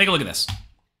 Take a look at this.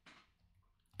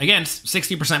 Against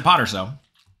 60% pot or so,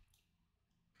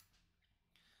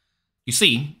 you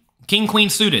see, king, queen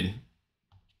suited,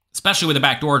 especially with a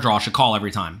backdoor draw, should call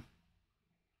every time.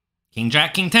 King,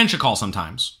 jack, king 10 should call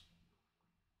sometimes.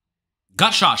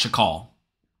 Gut shot should call.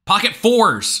 Pocket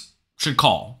fours should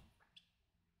call.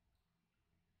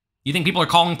 You think people are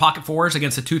calling pocket fours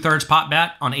against a 2/3 pot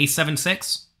bet on ace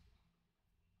 7-6?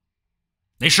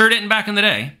 They sure didn't back in the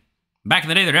day. Back in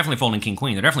the day, they're definitely folding king,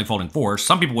 queen. They're definitely folding fours.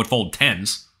 Some people would fold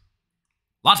 10s.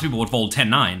 Lots of people would fold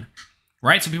 10-9.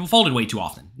 Right? So people folded way too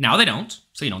often. Now they don't,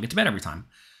 so you don't get to bet every time.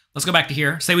 Let's go back to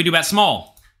here. Say we do bet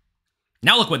small.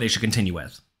 Now look what they should continue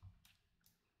with.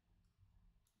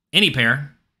 Any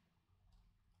pair.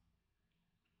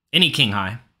 Any king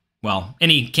high. Well,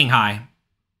 any king high.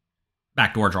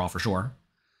 Backdoor draw for sure.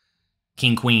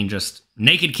 King queen, just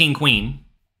naked king queen.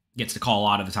 Gets to call a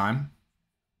lot of the time.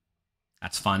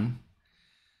 That's fun.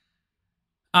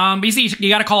 But you see, you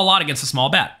got to call a lot against a small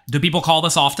bet. Do people call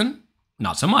this often?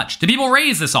 Not so much. Do people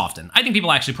raise this often? I think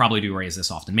people actually probably do raise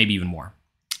this often, maybe even more.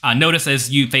 Notice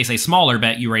as you face a smaller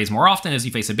bet, you raise more often. As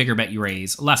you face a bigger bet, you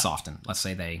raise less often. Let's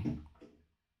say they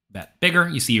bet bigger,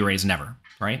 you see you raise never,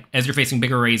 right? As you're facing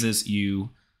bigger raises, you...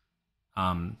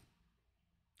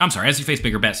 as you face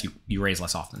bigger bets, you raise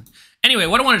less often. Anyway,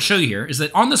 what I wanted to show you here is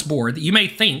that on this board that you may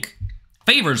think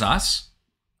favors us,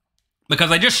 because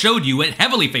I just showed you it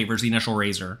heavily favors the initial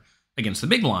raiser against the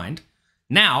big blind.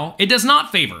 Now, it does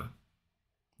not favor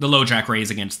the low jack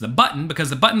raise against the button, because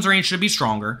the button's range should be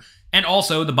stronger, and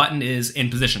also the button is in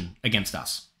position against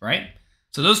us, right?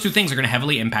 So those two things are going to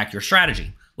heavily impact your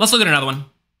strategy. Let's look at another one.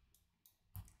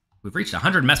 We've reached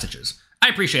 100 messages. I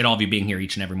appreciate all of you being here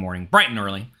each and every morning, bright and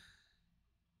early.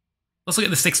 Let's look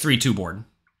at the 632 board.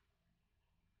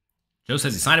 Joe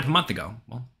says he signed up a month ago.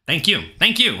 Well, thank you.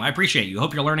 Thank you. I appreciate you.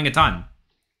 Hope you're learning a ton.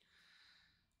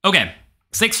 Okay,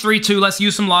 632, let's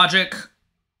use some logic.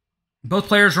 Both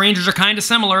players' ranges are kind of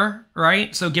similar,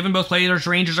 right? So given both players'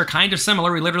 ranges are kind of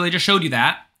similar, we literally just showed you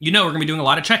that, you know we're going to be doing a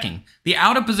lot of checking. The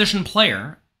out-of-position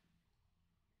player,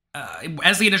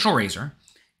 as the initial raiser,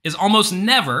 is almost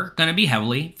never going to be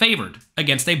heavily favored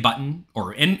against a button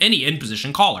or any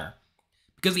in-position caller,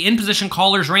 because the in-position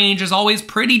caller's range is always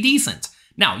pretty decent.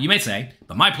 Now, you may say,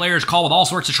 but my players call with all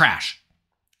sorts of trash.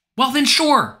 Well, then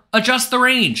sure, adjust the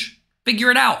range.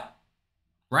 Figure it out,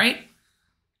 right?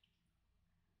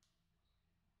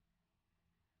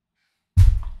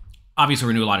 Obviously, we're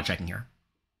going to do a lot of checking here.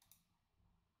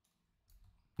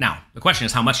 Now, the question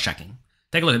is how much checking?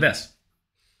 Take a look at this.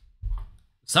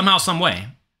 Somehow, some way,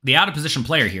 the out-of-position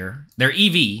player here, their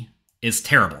EV is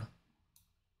terrible.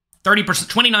 30%,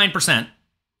 29%,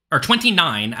 or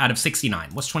 29 out of 69.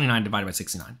 What's 29 divided by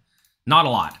 69? Not a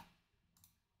lot.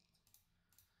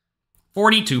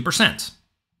 42%.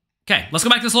 Okay, let's go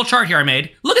back to this little chart here I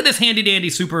made. Look at this handy-dandy,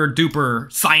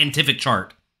 super-duper scientific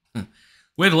chart.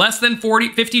 With less than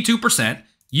 52%,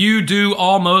 you do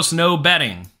almost no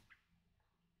betting.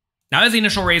 Now, as the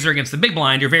initial raiser against the big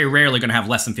blind, you're very rarely going to have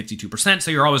less than 52%, so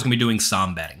you're always going to be doing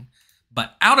some betting.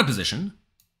 But out of position,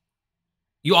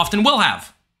 you often will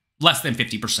have less than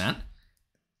 50%.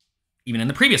 Even in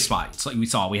the previous spot, so we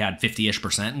saw we had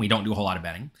 50-ish%, and we don't do a whole lot of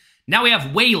betting. Now we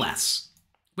have way less.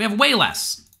 We have way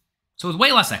less. So with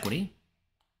way less equity,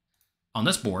 on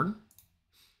this board,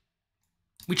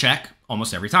 we check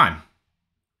almost every time.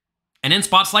 And in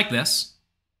spots like this,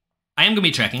 I am going to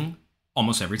be checking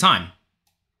almost every time.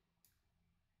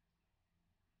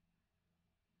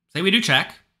 Say we do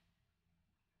check.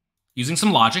 Using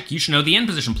some logic, you should know the in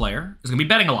position player is going to be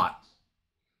betting a lot.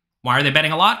 Why are they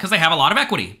betting a lot? Because they have a lot of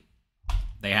equity.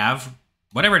 They have,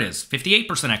 whatever it is,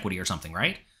 58% equity or something,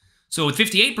 right? So with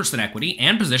 58% equity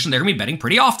and position, they're going to be betting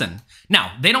pretty often.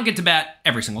 Now, they don't get to bet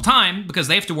every single time because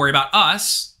they have to worry about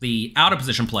us, the out of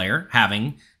position player,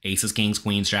 having aces, kings,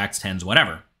 queens, jacks, tens,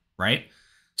 whatever, right?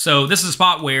 So this is a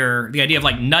spot where the idea of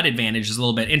like nut advantage is a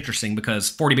little bit interesting because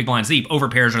 40 big blinds deep, over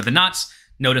pairs are the nuts.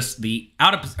 Notice the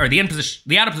out of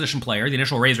position player, the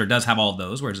initial raiser, does have all of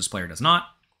those, whereas this player does not.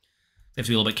 They have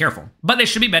to be a little bit careful. But they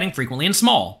should be betting frequently and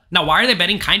small. Now, why are they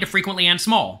betting kind of frequently and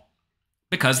small?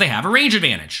 Because they have a range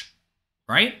advantage,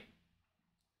 right?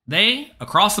 They,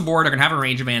 across the board, are going to have a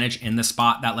range advantage in this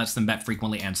spot that lets them bet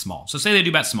frequently and small. So say they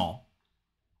do bet small.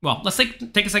 Well, let's take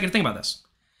a second to think about this.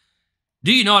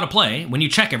 Do you know how to play when you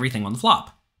check everything on the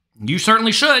flop? You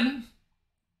certainly should.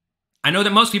 I know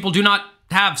that most people do not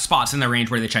have spots in their range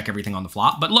where they check everything on the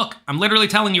flop, but look, I'm literally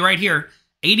telling you right here,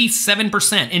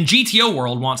 87% in GTO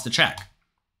world wants to check.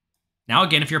 Now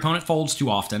again, if your opponent folds too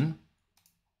often,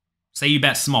 say you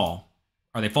bet small,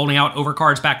 are they folding out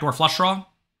overcards, backdoor flush draw?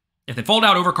 If they fold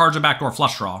out overcards or backdoor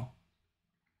flush draw,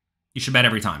 you should bet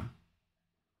every time.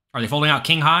 Are they folding out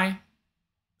king high?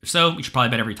 If so, you should probably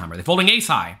bet every time. Are they folding ace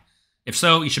high? If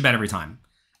so, you should bet every time.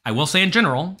 I will say in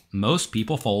general, most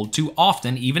people fold too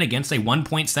often, even against a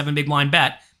 1.7 big blind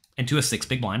bet into a 6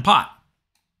 big blind pot.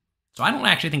 So I don't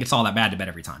actually think it's all that bad to bet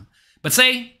every time. But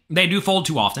say they do fold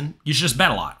too often, you should just bet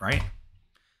a lot, right?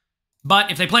 But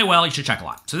if they play well, you should check a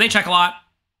lot. So they check a lot.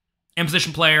 In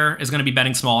position player is going to be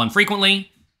betting small and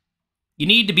frequently. You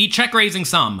need to be check raising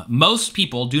some. Most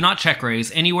people do not check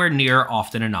raise anywhere near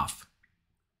often enough.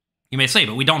 You may say,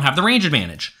 but we don't have the range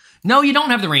advantage. No, you don't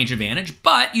have the range advantage,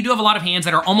 but you do have a lot of hands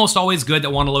that are almost always good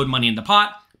that want to load money in the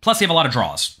pot. Plus, you have a lot of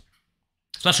draws,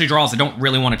 especially draws that don't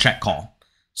really want to check call.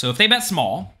 So if they bet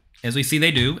small, as we see they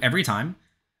do every time,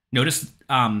 notice,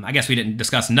 I guess we didn't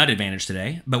discuss nut advantage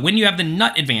today, but when you have the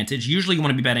nut advantage, usually you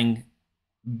want to be betting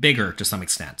bigger to some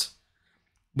extent.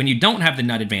 When you don't have the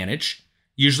nut advantage,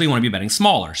 usually you want to be betting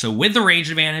smaller. So with the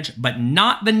range advantage, but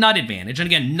not the nut advantage. And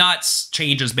again, nuts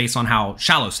changes based on how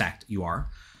shallow stacked you are.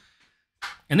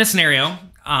 In this scenario,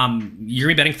 you're going to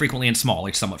be betting frequently and small,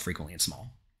 like somewhat frequently and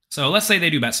small. So let's say they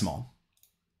do bet small.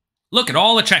 Look at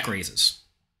all the check raises.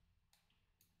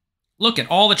 Look at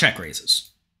all the check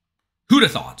raises. Who'd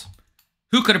have thought?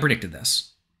 Who could have predicted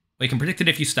this? Well, you can predict it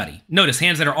if you study. Notice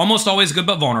hands that are almost always good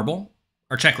but vulnerable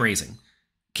are check raising.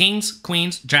 Kings,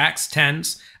 queens, jacks,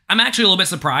 tens. I'm actually a little bit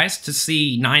surprised to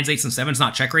see 9s, 8s, and 7s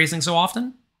not check raising so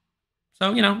often.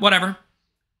 So, whatever.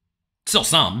 Still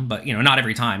some, but, not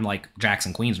every time like jacks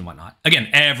and queens and whatnot. Again,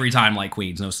 every time like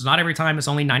queens. No, so not every time. It's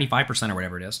only 95% or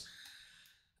whatever it is.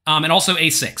 And also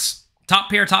ace-6. Top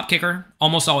pair, top kicker,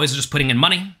 almost always just putting in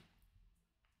money.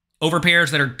 Over pairs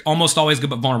that are almost always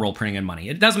good but vulnerable putting in money.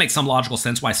 It does make some logical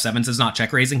sense why 7s is not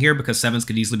check raising here because 7s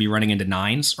could easily be running into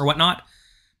 9s or whatnot.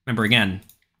 Remember, again,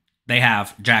 they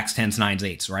have jacks, 10s, 9s,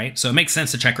 8s, right? So it makes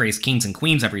sense to check raise kings and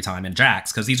queens every time and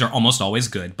jacks because these are almost always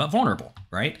good but vulnerable,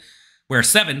 right? Where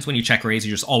 7s, when you check raise,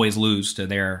 you just always lose to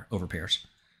their overpairs.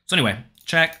 So anyway,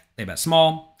 check, they bet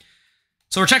small.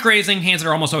 So we're check raising, hands that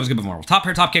are almost always good but vulnerable. Top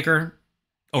pair, top kicker,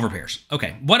 overpairs.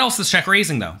 Okay, what else is check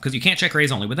raising though? Because you can't check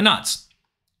raise only with the nuts.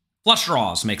 Flush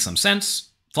draws make some sense.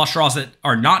 Flush draws that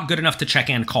are not good enough to check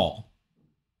and call.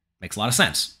 Makes a lot of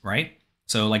sense, right?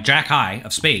 So like jack high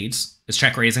of spades is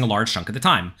check raising a large chunk of the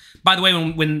time. By the way,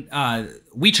 when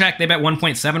we check, they bet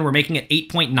 1.7. We're making it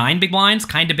 8.9 big blinds,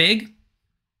 kind of big.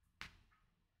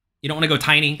 You don't want to go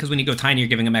tiny, because when you go tiny, you're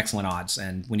giving them excellent odds.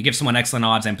 And when you give someone excellent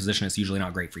odds and position, it's usually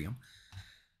not great for you.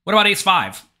 What about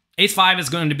ace-5? Ace-5 is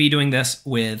going to be doing this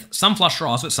with some flush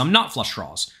draws, but some not flush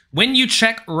draws. When you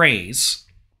check raise,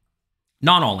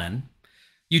 non-all-in,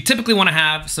 you typically want to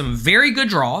have some very good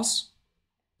draws,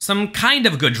 some kind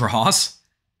of good draws,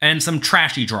 and some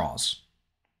trashy draws.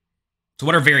 So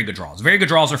what are very good draws? Very good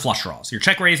draws are flush draws. You're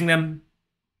check raising them.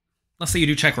 Let's say you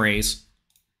do check raise.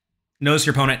 Notice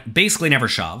your opponent basically never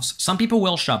shoves. Some people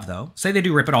will shove, though. Say they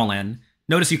do rip it all in.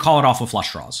 Notice you call it off with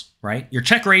flush draws, right? You're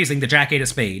check raising the jack 8 of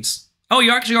spades. Oh,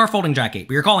 you actually are folding jack 8,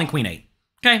 but you're calling queen 8.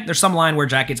 Okay, there's some line where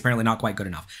jack 8's apparently not quite good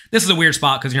enough. This is a weird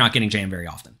spot because you're not getting jammed very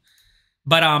often.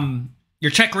 But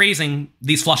you're check raising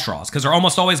these flush draws because they're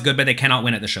almost always good, but they cannot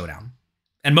win at the showdown.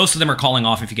 And most of them are calling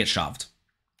off if you get shoved.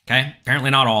 Okay, apparently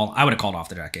not all. I would have called off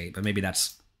the jack 8, but maybe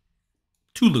that's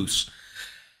too loose.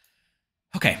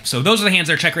 Okay, so those are the hands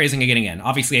that are check raising and getting in.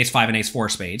 Obviously, ace 5 and ace 4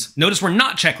 of spades. Notice we're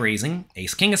not check raising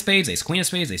ace king of spades, ace queen of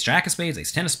spades, ace jack of spades,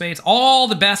 ace 10 of spades. All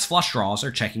the best flush draws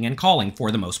are checking and calling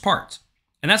for the most part.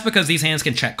 And that's because these hands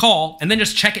can check call and then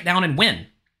just check it down and win.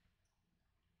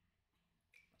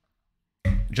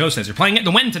 Joe says, you're playing it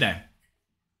to win today.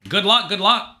 Good luck, good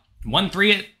luck.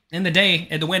 1-3 in the day,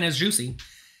 and the win is juicy.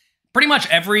 Pretty much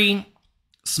every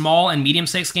small and medium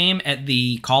stakes game at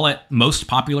the, call it, most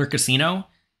popular casino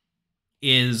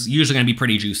is usually going to be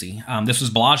pretty juicy. This was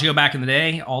Bellagio back in the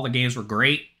day. All the games were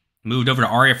great. Moved over to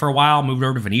Aria for a while, moved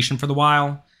over to Venetian for the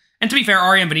while. And to be fair,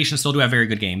 Aria and Venetian still do have very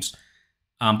good games.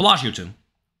 Bellagio too.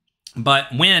 But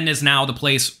Wynn is now the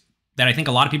place that I think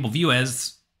a lot of people view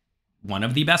as one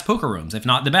of the best poker rooms, if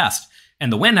not the best.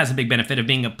 And the Wynn has a big benefit of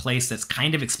being a place that's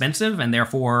kind of expensive, and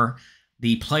therefore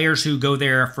the players who go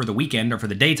there for the weekend or for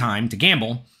the daytime to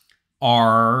gamble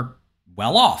are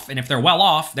well off. And if they're well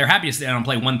off, they're happy to sit down and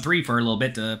play 1-3 for a little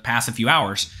bit to pass a few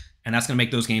hours, and that's going to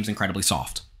make those games incredibly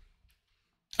soft.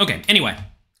 Okay, anyway,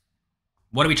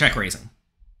 what are we check raising?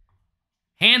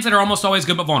 Hands that are almost always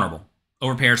good but vulnerable.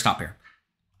 Over pairs, top pair.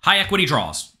 High equity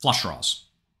draws, flush draws.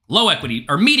 Low equity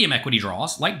or medium equity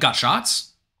draws, like gut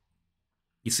shots.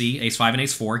 You see ace 5 and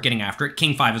ace 4 getting after it.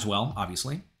 King 5 as well,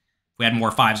 obviously. If we had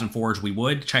more 5s and 4s, we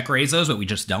would check raise those, but we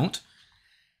just don't.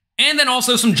 And then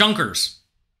also some junkers.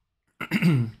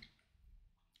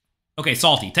 Okay,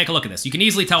 Salty, take a look at this. You can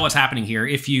easily tell what's happening here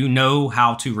if you know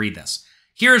how to read this.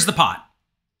 Here's the pot.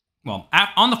 Well,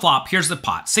 on the flop, here's the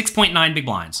pot. 6.9 big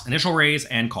blinds. Initial raise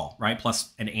and call, right?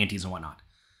 Plus and antes and whatnot.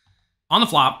 On the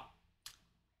flop,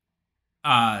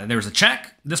 there's a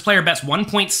check. This player bets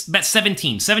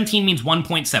 17. 17 means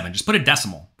 1.7. Just put a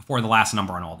decimal before the last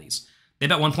number on all these. They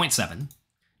bet 1.7.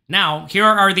 Now, here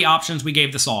are the options we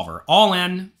gave the solver. All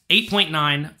in,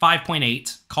 8.9,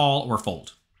 5.8, call, or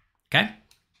fold. Okay?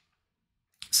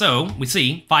 So, we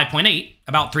see 5.8,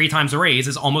 about 3 times the raise,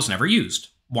 is almost never used.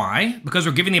 Why? Because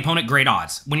we're giving the opponent great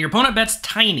odds. When your opponent bets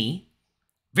tiny,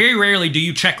 very rarely do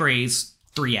you check raise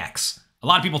 3x. A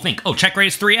lot of people think, oh, check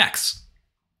raise 3x.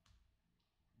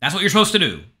 That's what you're supposed to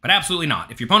do, but absolutely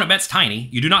not. If your opponent bets tiny,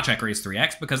 you do not check raise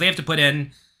 3x because they have to put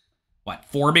in,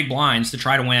 4 big blinds to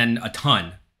try to win a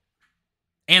ton.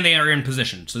 And they are in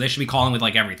position, so they should be calling with,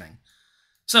 everything.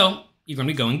 So, you're going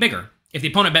to be going bigger. If the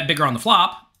opponent bet bigger on the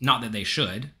flop, not that they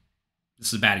should. This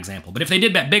is a bad example, but if they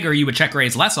did bet bigger, you would check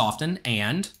raise less often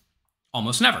and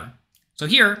almost never. So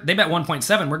here, they bet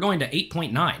 1.7. We're going to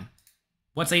 8.9.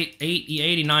 What's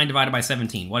 89 divided by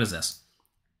 17? What is this?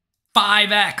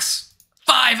 5x.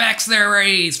 5x their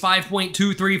raise.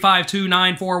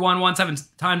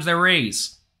 5.235294117 times their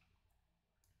raise.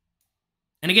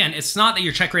 And again, it's not that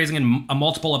you're check raising in a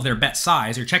multiple of their bet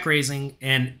size. You're check raising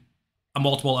in a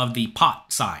multiple of the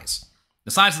pot size.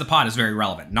 The size of the pot is very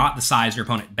relevant, not the size your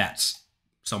opponent bets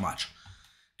so much.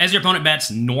 As your opponent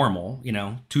bets normal,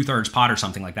 2/3 pot or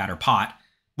something like that, or pot,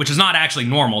 which is not actually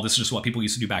normal, this is just what people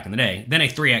used to do back in the day, then a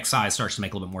 3x size starts to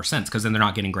make a little bit more sense because then they're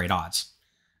not getting great odds.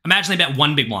 Imagine they bet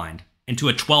 1 big blind into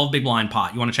a 12 big blind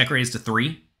pot. You want to check raise to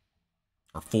 3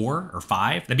 or 4 or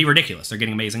 5? That'd be ridiculous. They're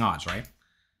getting amazing odds, right?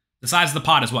 The size of the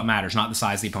pot is what matters, not the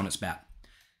size of the opponent's bet.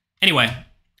 Anyway,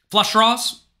 flush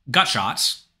draws, gut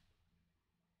shots.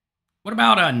 What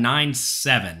about a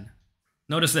 9-7?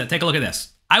 Notice that. Take a look at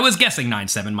this. I was guessing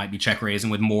 9-7 might be check raising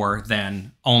with more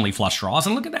than only flush draws,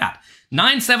 and look at that.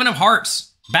 9-7 of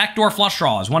hearts. Backdoor flush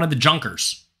draws, one of the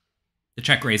junkers. The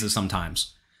check raises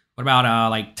sometimes. What about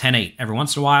 10-8? Every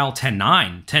once in a while,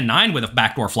 10-9. 10-9 with a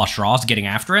backdoor flush draws, getting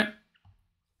after it.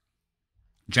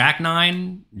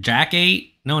 Jack-9, Jack-8.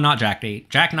 No, not Jack-8.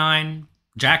 Jack-9,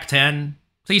 Jack-10.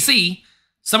 So you see,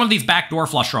 some of these backdoor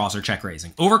flush draws are check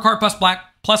raising. Overcard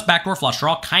plus backdoor flush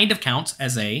draw kind of counts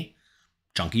as a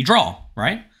junky draw,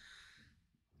 right?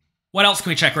 What else can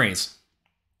we check raise?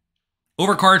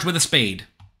 Overcards with a spade,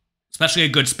 especially a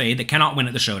good spade that cannot win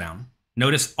at the showdown.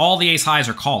 Notice all the ace highs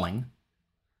are calling.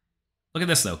 Look at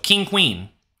this though, king queen.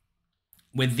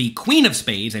 With the queen of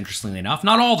spades, interestingly enough,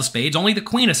 not all the spades, only the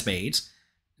queen of spades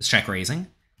is check raising.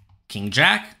 King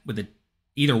jack with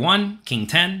either one, king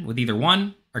 10 with either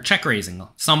one, are check raising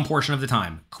some portion of the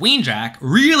time. Queen jack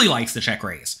really likes to check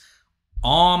raise.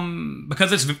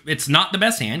 Because it's not the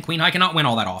best hand. Queen high cannot win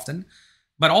all that often.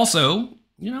 But also,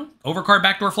 overcard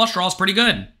backdoor flush draw is pretty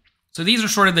good. So these are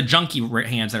sort of the junky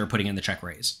hands that are putting in the check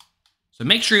raise. So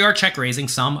make sure you are check raising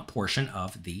some portion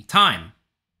of the time.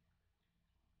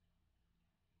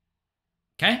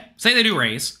 Okay, say they do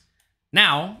raise.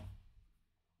 Now,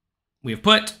 we have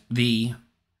put the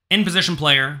in-position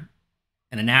player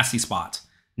in a nasty spot.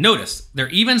 Notice, they're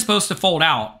even supposed to fold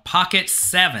out pocket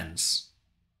 7s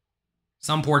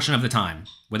some portion of the time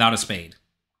without a spade.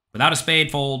 Without a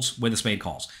spade, folds. With a spade,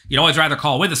 calls. You'd always rather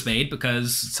call with a spade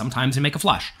because sometimes you make a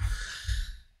flush.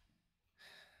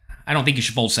 I don't think you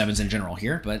should fold sevens in general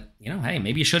here, but, you know, hey,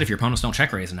 maybe you should if your opponents don't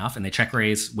check raise enough and they check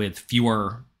raise with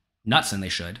fewer nuts than they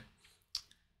should.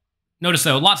 Notice,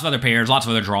 though, lots of other pairs, lots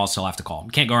of other draws still have to call.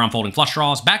 You can't go around folding flush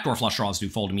draws. Backdoor flush draws do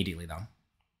fold immediately, though.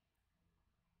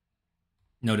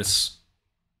 Notice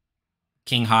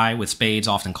king high with spades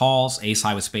often calls. Ace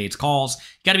high with spades calls.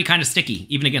 You got to be kind of sticky,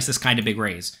 even against this kind of big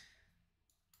raise.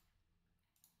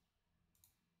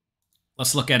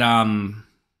 Let's look at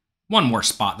one more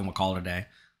spot, then we'll call it a day.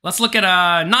 Let's look at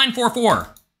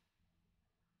 9-4-4.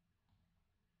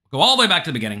 Go all the way back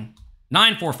to the beginning.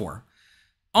 9-4-4.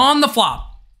 On the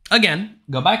flop, again,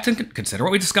 go back to consider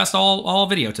what we discussed all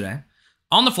video today.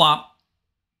 On the flop,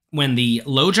 when the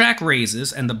low jack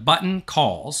raises and the button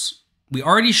calls, we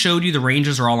already showed you the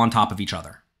ranges are all on top of each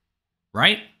other,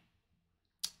 right?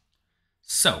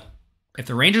 So, if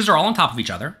the ranges are all on top of each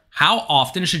other, how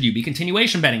often should you be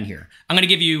continuation betting here? I'm going to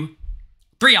give you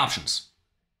 3 options.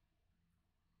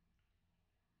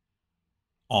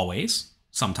 Always,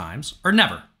 sometimes, or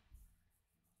never.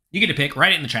 You get to pick.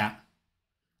 Write it in the chat.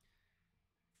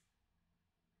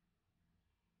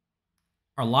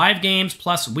 Are live games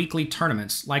plus weekly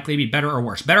tournaments likely to be better or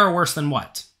worse? Better or worse than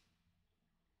what?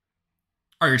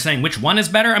 Are you saying which one is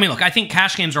better? I mean, look, I think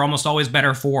cash games are almost always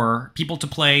better for people to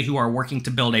play who are working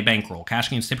to build a bankroll. Cash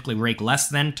games typically rake less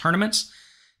than tournaments,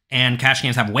 and cash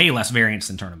games have way less variance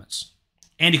than tournaments.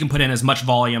 And you can put in as much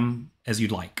volume as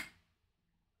you'd like.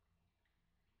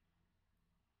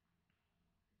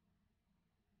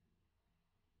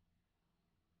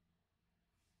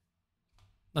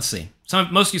 Let's see.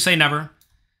 Most of you say never.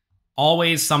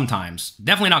 Always, sometimes.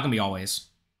 Definitely not going to be always.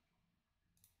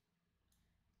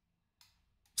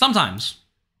 Sometimes.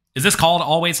 Is this called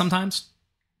always sometimes?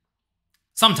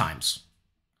 Sometimes.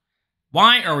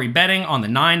 Why are we betting on the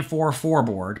 9-4-4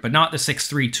 board, but not the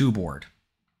 6-3-2 board?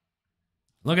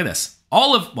 Look at this.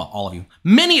 All of you.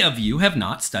 Many of you have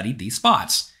not studied these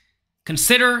spots.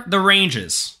 Consider the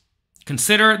ranges.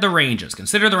 Consider the ranges.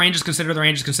 Consider the ranges. Consider the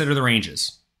ranges. Consider the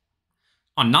ranges.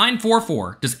 On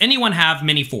 9-4-4, does anyone have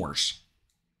many fours?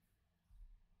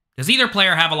 Does either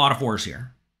player have a lot of fours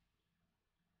here?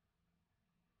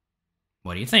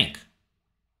 What do you think?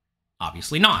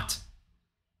 Obviously not.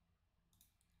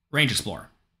 Range Explorer.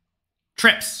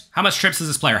 Trips. How much trips does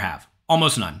this player have?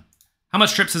 Almost none. How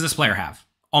much trips does this player have?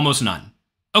 Almost none.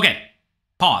 Okay,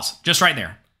 pause. Just right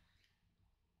there.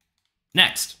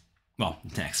 Next.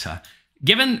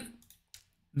 Given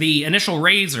the initial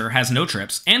raiser has no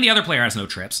trips, and the other player has no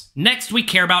trips. Next, we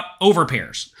care about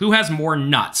overpairs. Who has more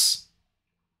nuts?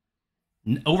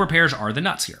 Overpairs are the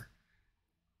nuts here.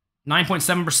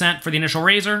 9.7% for the initial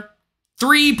raiser.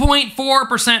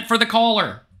 3.4% for the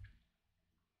caller.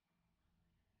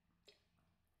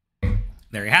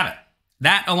 There you have it.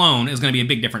 That alone is going to be a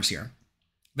big difference here.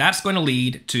 That's going to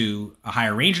lead to a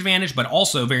higher range advantage, but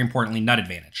also, very importantly, nut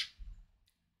advantage.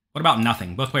 What about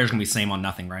nothing? Both players are going to be same on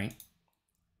nothing, right?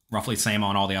 Roughly same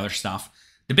on all the other stuff.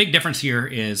 The big difference here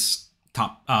is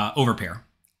top overpair.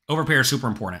 Overpair is super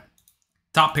important.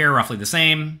 Top pair roughly the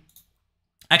same.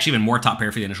 Actually, even more top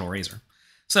pair for the initial raiser.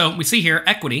 So we see here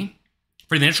equity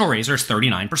for the initial raiser is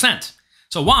 39%.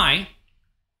 So why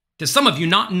does some of you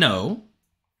not know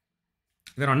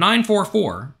that on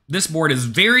 9-4-4, this board is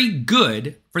very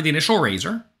good for the initial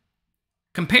raiser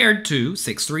compared to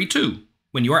 6-3-2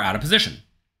 when you are out of position?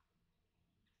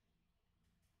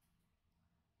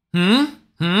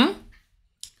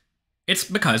 It's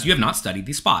because you have not studied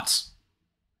these spots.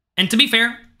 And to be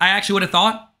fair, I actually would have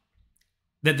thought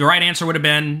that the right answer would have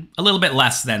been a little bit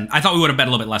less than... I thought we would have bet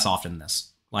a little bit less often than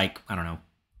this. Like, I don't know,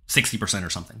 60% or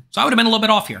something. So I would have been a little bit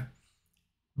off here.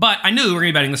 But I knew we were going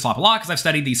to be betting this flop a lot because I've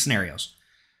studied these scenarios.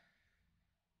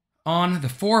 On the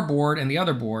 4 board and the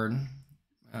other board...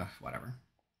 whatever.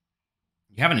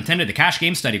 You haven't attended the cash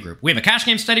game study group. We have a cash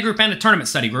game study group and a tournament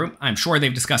study group. I'm sure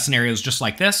they've discussed scenarios just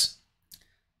like this.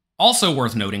 Also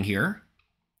worth noting here,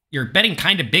 you're betting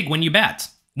kind of big when you bet.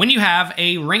 When you have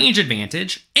a range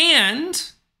advantage and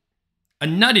a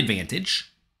nut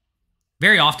advantage,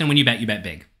 very often when you bet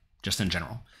big, just in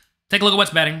general. Take a look at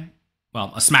what's betting.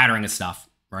 Well, a smattering of stuff,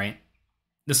 right?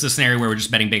 This is a scenario where we're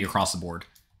just betting big across the board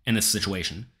in this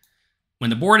situation. When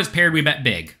the board is paired, we bet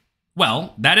big.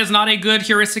 Well, that is not a good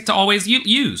heuristic to always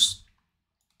use.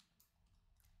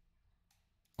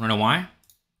 Want to know why?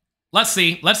 Let's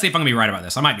see if I'm going to be right about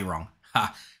this. I might be wrong.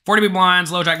 40 big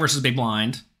blinds, low jack versus big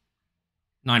blind.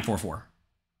 9-4-4.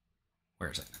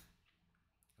 Where is it?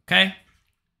 Okay.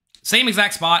 Same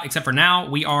exact spot, except for now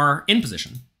we are in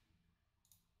position.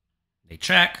 They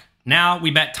check. Now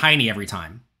we bet tiny every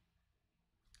time.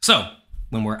 So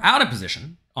when we're out of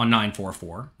position on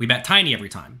 9-4-4, we bet tiny every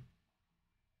time.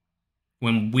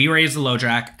 When we raise the low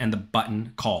jack and the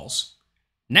button calls.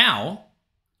 Now,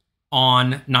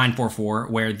 on 9-4-4,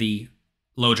 where the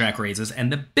low jack raises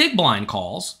and the big blind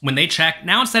calls, when they check,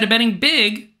 now instead of betting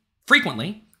big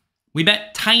frequently, we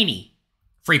bet tiny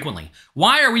frequently.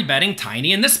 Why are we betting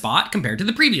tiny in this spot compared to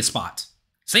the previous spot?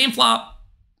 Same flop,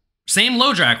 same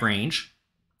low jack range,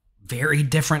 very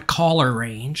different caller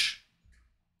range.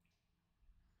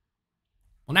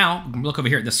 Well, now, look over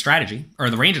here at this strategy, or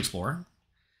the range explorer.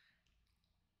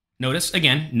 Notice,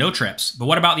 again, no trips. But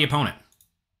what about the opponent?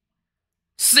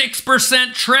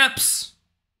 6% trips.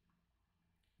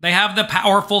 They have the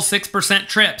powerful 6%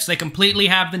 trips. They completely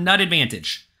have the nut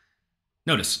advantage.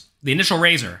 Notice, the initial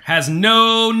raiser has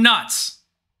no nuts.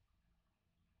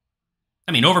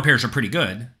 I mean, overpairs are pretty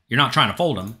good. You're not trying to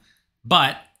fold them.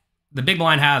 But the big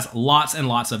blind has lots and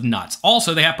lots of nuts.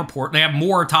 Also, they have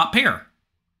more top pair.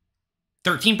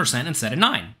 13% instead of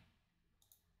 9.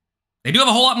 They do have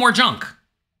a whole lot more junk.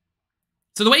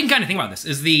 So the way you can kind of think about this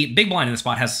is the big blind in the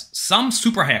spot has some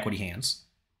super high equity hands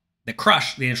that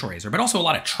crush the initial raiser, but also a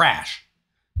lot of trash.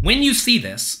 When you see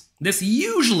this, this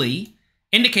usually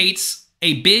indicates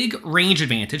a big range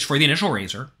advantage for the initial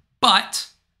raiser, but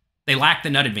they lack the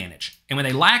nut advantage. And when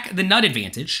they lack the nut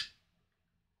advantage,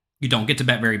 you don't get to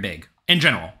bet very big in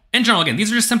general. In general, again, these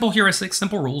are just simple heuristics,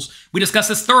 simple rules. We discuss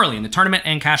this thoroughly in the tournament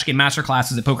and cash game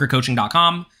masterclasses at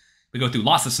pokercoaching.com. We go through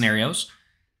lots of scenarios.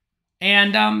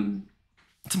 And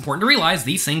it's important to realize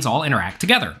these things all interact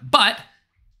together. But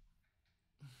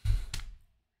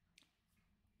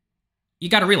you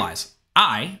got to realize,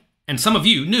 I, and some of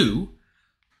you knew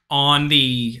on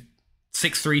the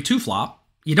 6-3-2 flop,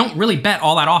 you don't really bet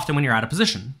all that often when you're out of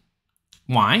position.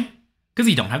 Why? Because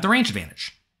you don't have the range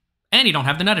advantage. And you don't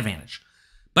have the nut advantage.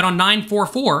 But on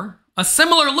 9-4-4, a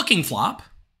similar looking flop,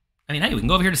 I mean, hey, we can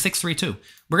go over here to 6-3-2.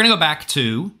 We're going to go back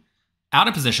to out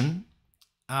of position,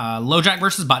 low jack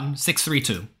versus button,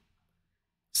 6-3-2.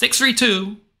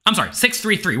 6-3-2, I'm sorry,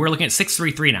 6-3-3. We're looking at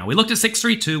 6-3-3 now. We looked at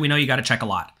 6-3-2. We know you got to check a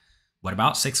lot. What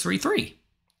about 6-3-3?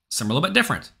 Similar but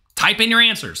different. Type in your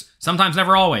answers. Sometimes,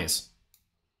 never always.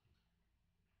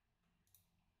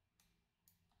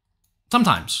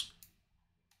 Sometimes.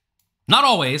 Not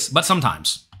always, but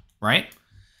sometimes, right?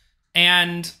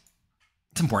 And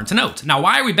it's important to note. Now,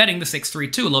 why are we betting the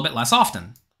 6-3-2 a little bit less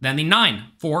often than the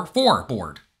 9-4-4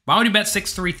 board? Why would you bet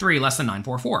 6-3-3 less than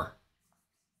 9-4-4?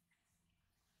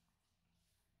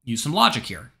 Use some logic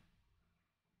here.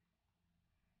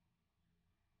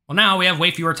 Well, now we have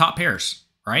way fewer top pairs,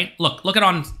 right? Look at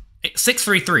on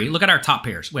 6-3-3, look at our top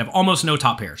pairs. We have almost no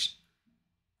top pairs,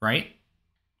 right?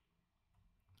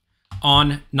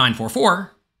 On 9-4-4,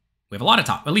 we have a lot of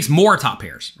at least more top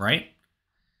pairs, right?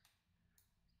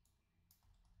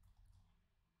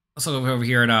 Let's look over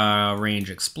here at Range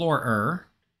Explorer.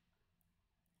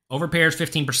 Overpairs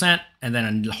 15%, and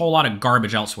then a whole lot of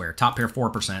garbage elsewhere. Top pair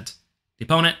 4%. The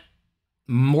opponent,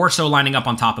 more so lining up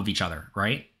on top of each other,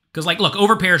 right? Because, like, look,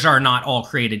 overpairs are not all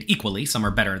created equally. Some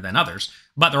are better than others,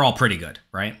 but they're all pretty good,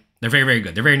 right? They're very, very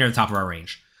good. They're very near the top of our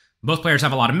range. Both players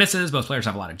have a lot of misses. Both players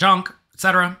have a lot of junk,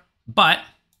 etc. But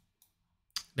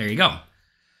there you go.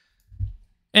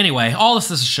 Anyway, all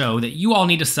this is to show that you all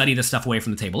need to study this stuff away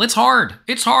from the table. It's hard.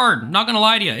 It's hard. I'm not going to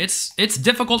lie to you. It's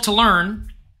difficult to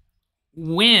learn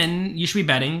when you should be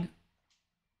betting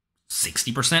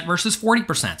 60% versus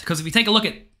 40%. Because if you take a look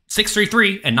at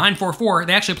 6-3-3 and 9-4-4,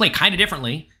 they actually play kind of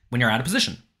differently when you're out of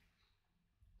position.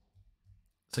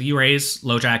 So you raise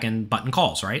low jack and button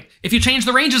calls, right? If you change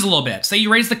the ranges a little bit, say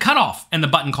you raise the cutoff and the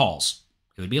button calls,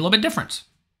 it would be a little bit different,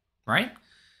 right?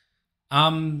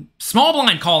 Small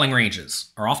blind calling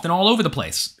ranges are often all over the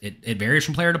place. It varies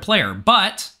from player to player,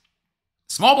 but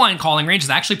small blind calling range is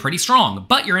actually pretty strong,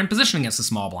 but you're in position against the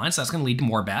small blind, so that's going to lead to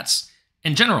more bets.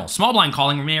 In general, small blind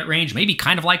calling range may be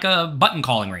kind of like a button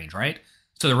calling range, right?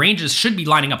 So the ranges should be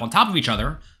lining up on top of each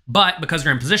other, but because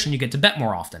you're in position, you get to bet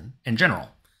more often in general.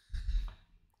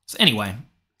 So anyway,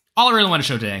 all I really want to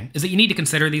show today is that you need to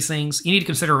consider these things. You need to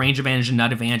consider range advantage and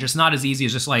nut advantage. It's not as easy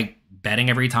as just like betting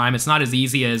every time. It's not as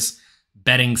easy as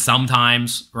betting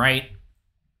sometimes, right?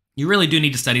 You really do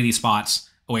need to study these spots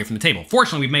away from the table.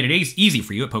 Fortunately, we've made it easy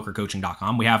for you at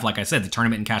pokercoaching.com. We have, like I said, the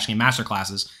tournament and cash game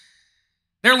masterclasses.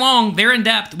 They're long, they're in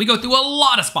depth. We go through a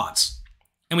lot of spots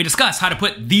and we discuss how to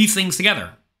put these things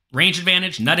together. Range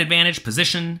advantage, nut advantage,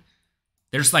 position.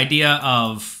 There's the idea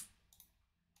of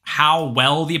how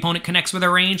well the opponent connects with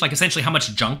their range, like essentially how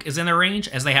much junk is in their range.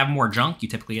 As they have more junk, you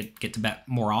typically get to bet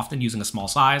more often using a small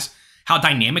size. How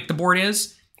dynamic the board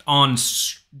is on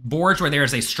boards where there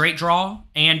is a straight draw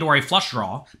and or a flush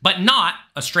draw, but not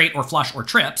a straight or flush or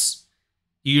trips.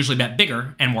 you usually bet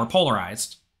bigger and more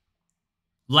polarized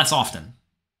less often.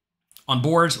 On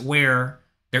boards where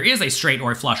there is a straight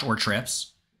or a flush or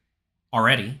trips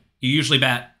already, you usually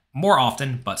bet more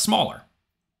often but smaller.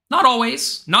 Not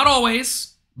always,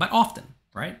 but often,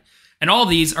 right? And all of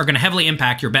these are going to heavily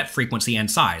impact your bet frequency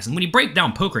and size. And when you break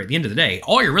down poker at the end of the day,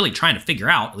 all you're really trying to figure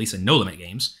out, at least in no-limit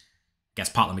games, I guess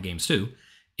pot limit games too,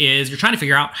 is you're trying to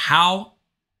figure out how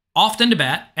often to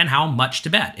bet and how much to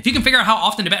bet. If you can figure out how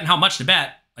often to bet and how much to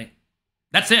bet, like,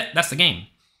 that's it. That's the game.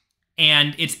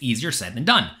 And it's easier said than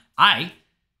done. I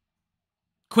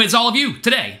quiz all of you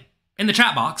today in the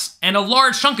chat box, and a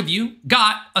large chunk of you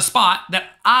got a spot that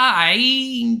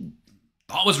I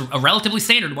thought was a relatively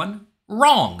standard one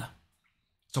wrong.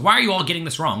 So why are you all getting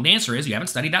this wrong? The answer is you haven't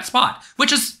studied that spot,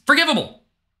 which is forgivable.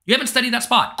 You haven't studied that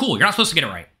spot. Cool, you're not supposed to get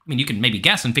it right. I mean, you can maybe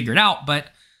guess and figure it out, but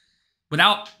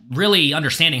without really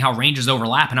understanding how ranges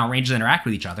overlap and how ranges interact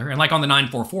with each other, and like on the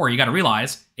 9-4-4, you got to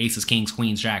realize aces, kings,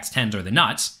 queens, jacks, tens are the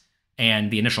nuts, and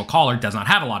the initial caller does not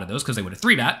have a lot of those because they would have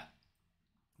 3-bet.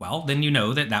 Well, then you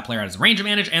know that that player has the range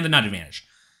advantage and the nut advantage.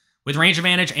 With range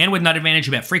advantage and with nut advantage,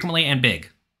 you bet frequently and big.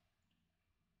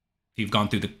 If you've gone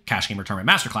through the Cash Gamer Tournament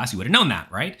Masterclass, you would have known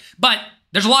that, right? But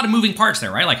there's a lot of moving parts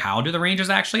there, right? Like, how do the ranges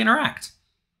actually interact?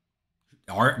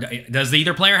 Or does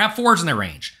either player have 4s in their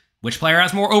range? Which player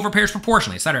has more overpairs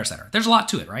proportionally, et cetera, et cetera. There's a lot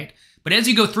to it, right? But as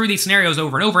you go through these scenarios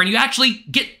over and over, and you actually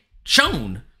get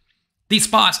shown these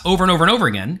spots over and over and over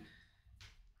again,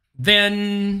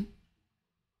 then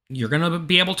you're going to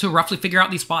be able to roughly figure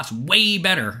out these spots way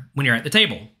better when you're at the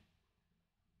table.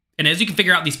 And as you can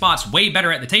figure out these spots way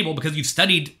better at the table because you've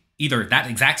studied either that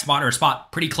exact spot or a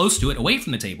spot pretty close to it away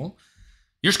from the table,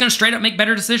 you're just going to straight up make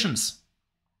better decisions.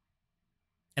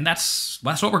 And that's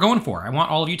what we're going for. I want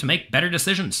all of you to make better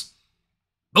decisions,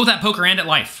 both at poker and at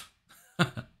life.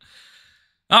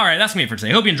 All right, that's me for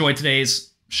today. Hope you enjoyed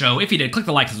today's show. If you did, click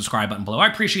the like and subscribe button below. I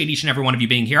appreciate each and every one of you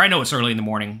being here. I know it's early in the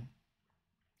morning.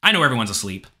 I know everyone's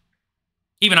asleep.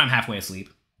 Even I'm halfway asleep.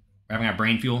 We're having our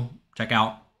Brain Fuel. Check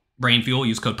out Brain Fuel.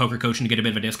 Use code POKERCOACHING to get a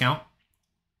bit of a discount.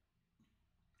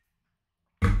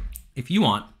 If you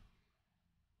want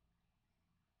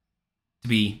to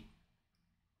be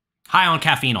high on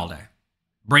caffeine all day,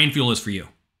 Brain Fuel is for you.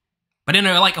 But in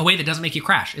a way that doesn't make you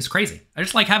crash. It's crazy. I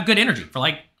just have good energy for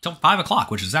till 5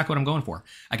 o'clock, which is exactly what I'm going for.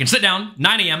 I can sit down,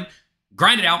 9 a.m.,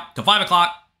 grind it out till 5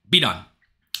 o'clock, be done.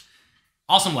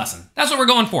 Awesome lesson. That's what we're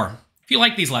going for. If you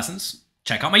like these lessons,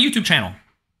 check out my YouTube channel.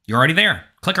 You're already there.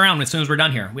 Click around as soon as we're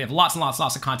done here. We have lots and lots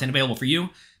of content available for you.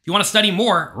 If you want to study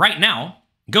more right now,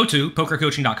 go to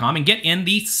pokercoaching.com and get in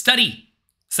the study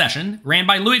session ran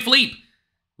by Louis Philippe.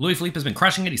 Louis Philippe has been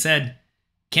crushing it. He said,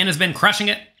 Ken has been crushing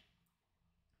it.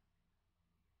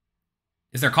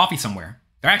 Is there coffee somewhere?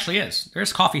 There actually is.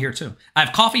 There's coffee here too. I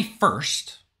have coffee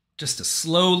first, just to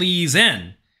slowly ease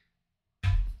in.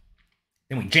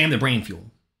 Then we jam the Brain Fuel.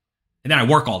 And then I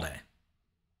work all day.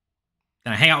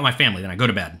 Then I hang out with my family. Then I go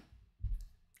to bed.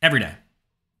 Every day.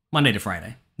 Monday to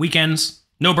Friday. Weekends,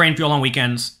 no Brain Fuel on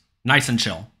weekends. Nice and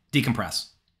chill. Decompress.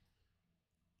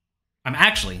 I'm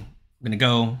actually going to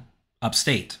go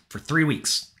upstate for 3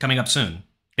 weeks coming up soon.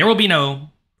 There will be no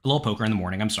little poker in the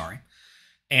morning. I'm sorry.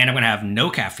 And I'm going to have no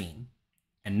caffeine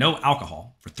and no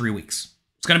alcohol for 3 weeks.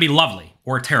 It's going to be lovely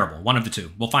or terrible. One of the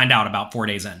two. We'll find out about 4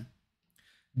 days in.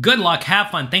 Good luck.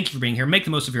 Have fun. Thank you for being here. Make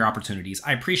the most of your opportunities.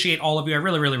 I appreciate all of you. I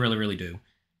really, really, really, really do.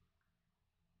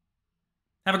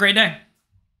 Have a great day.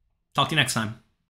 Talk to you next time.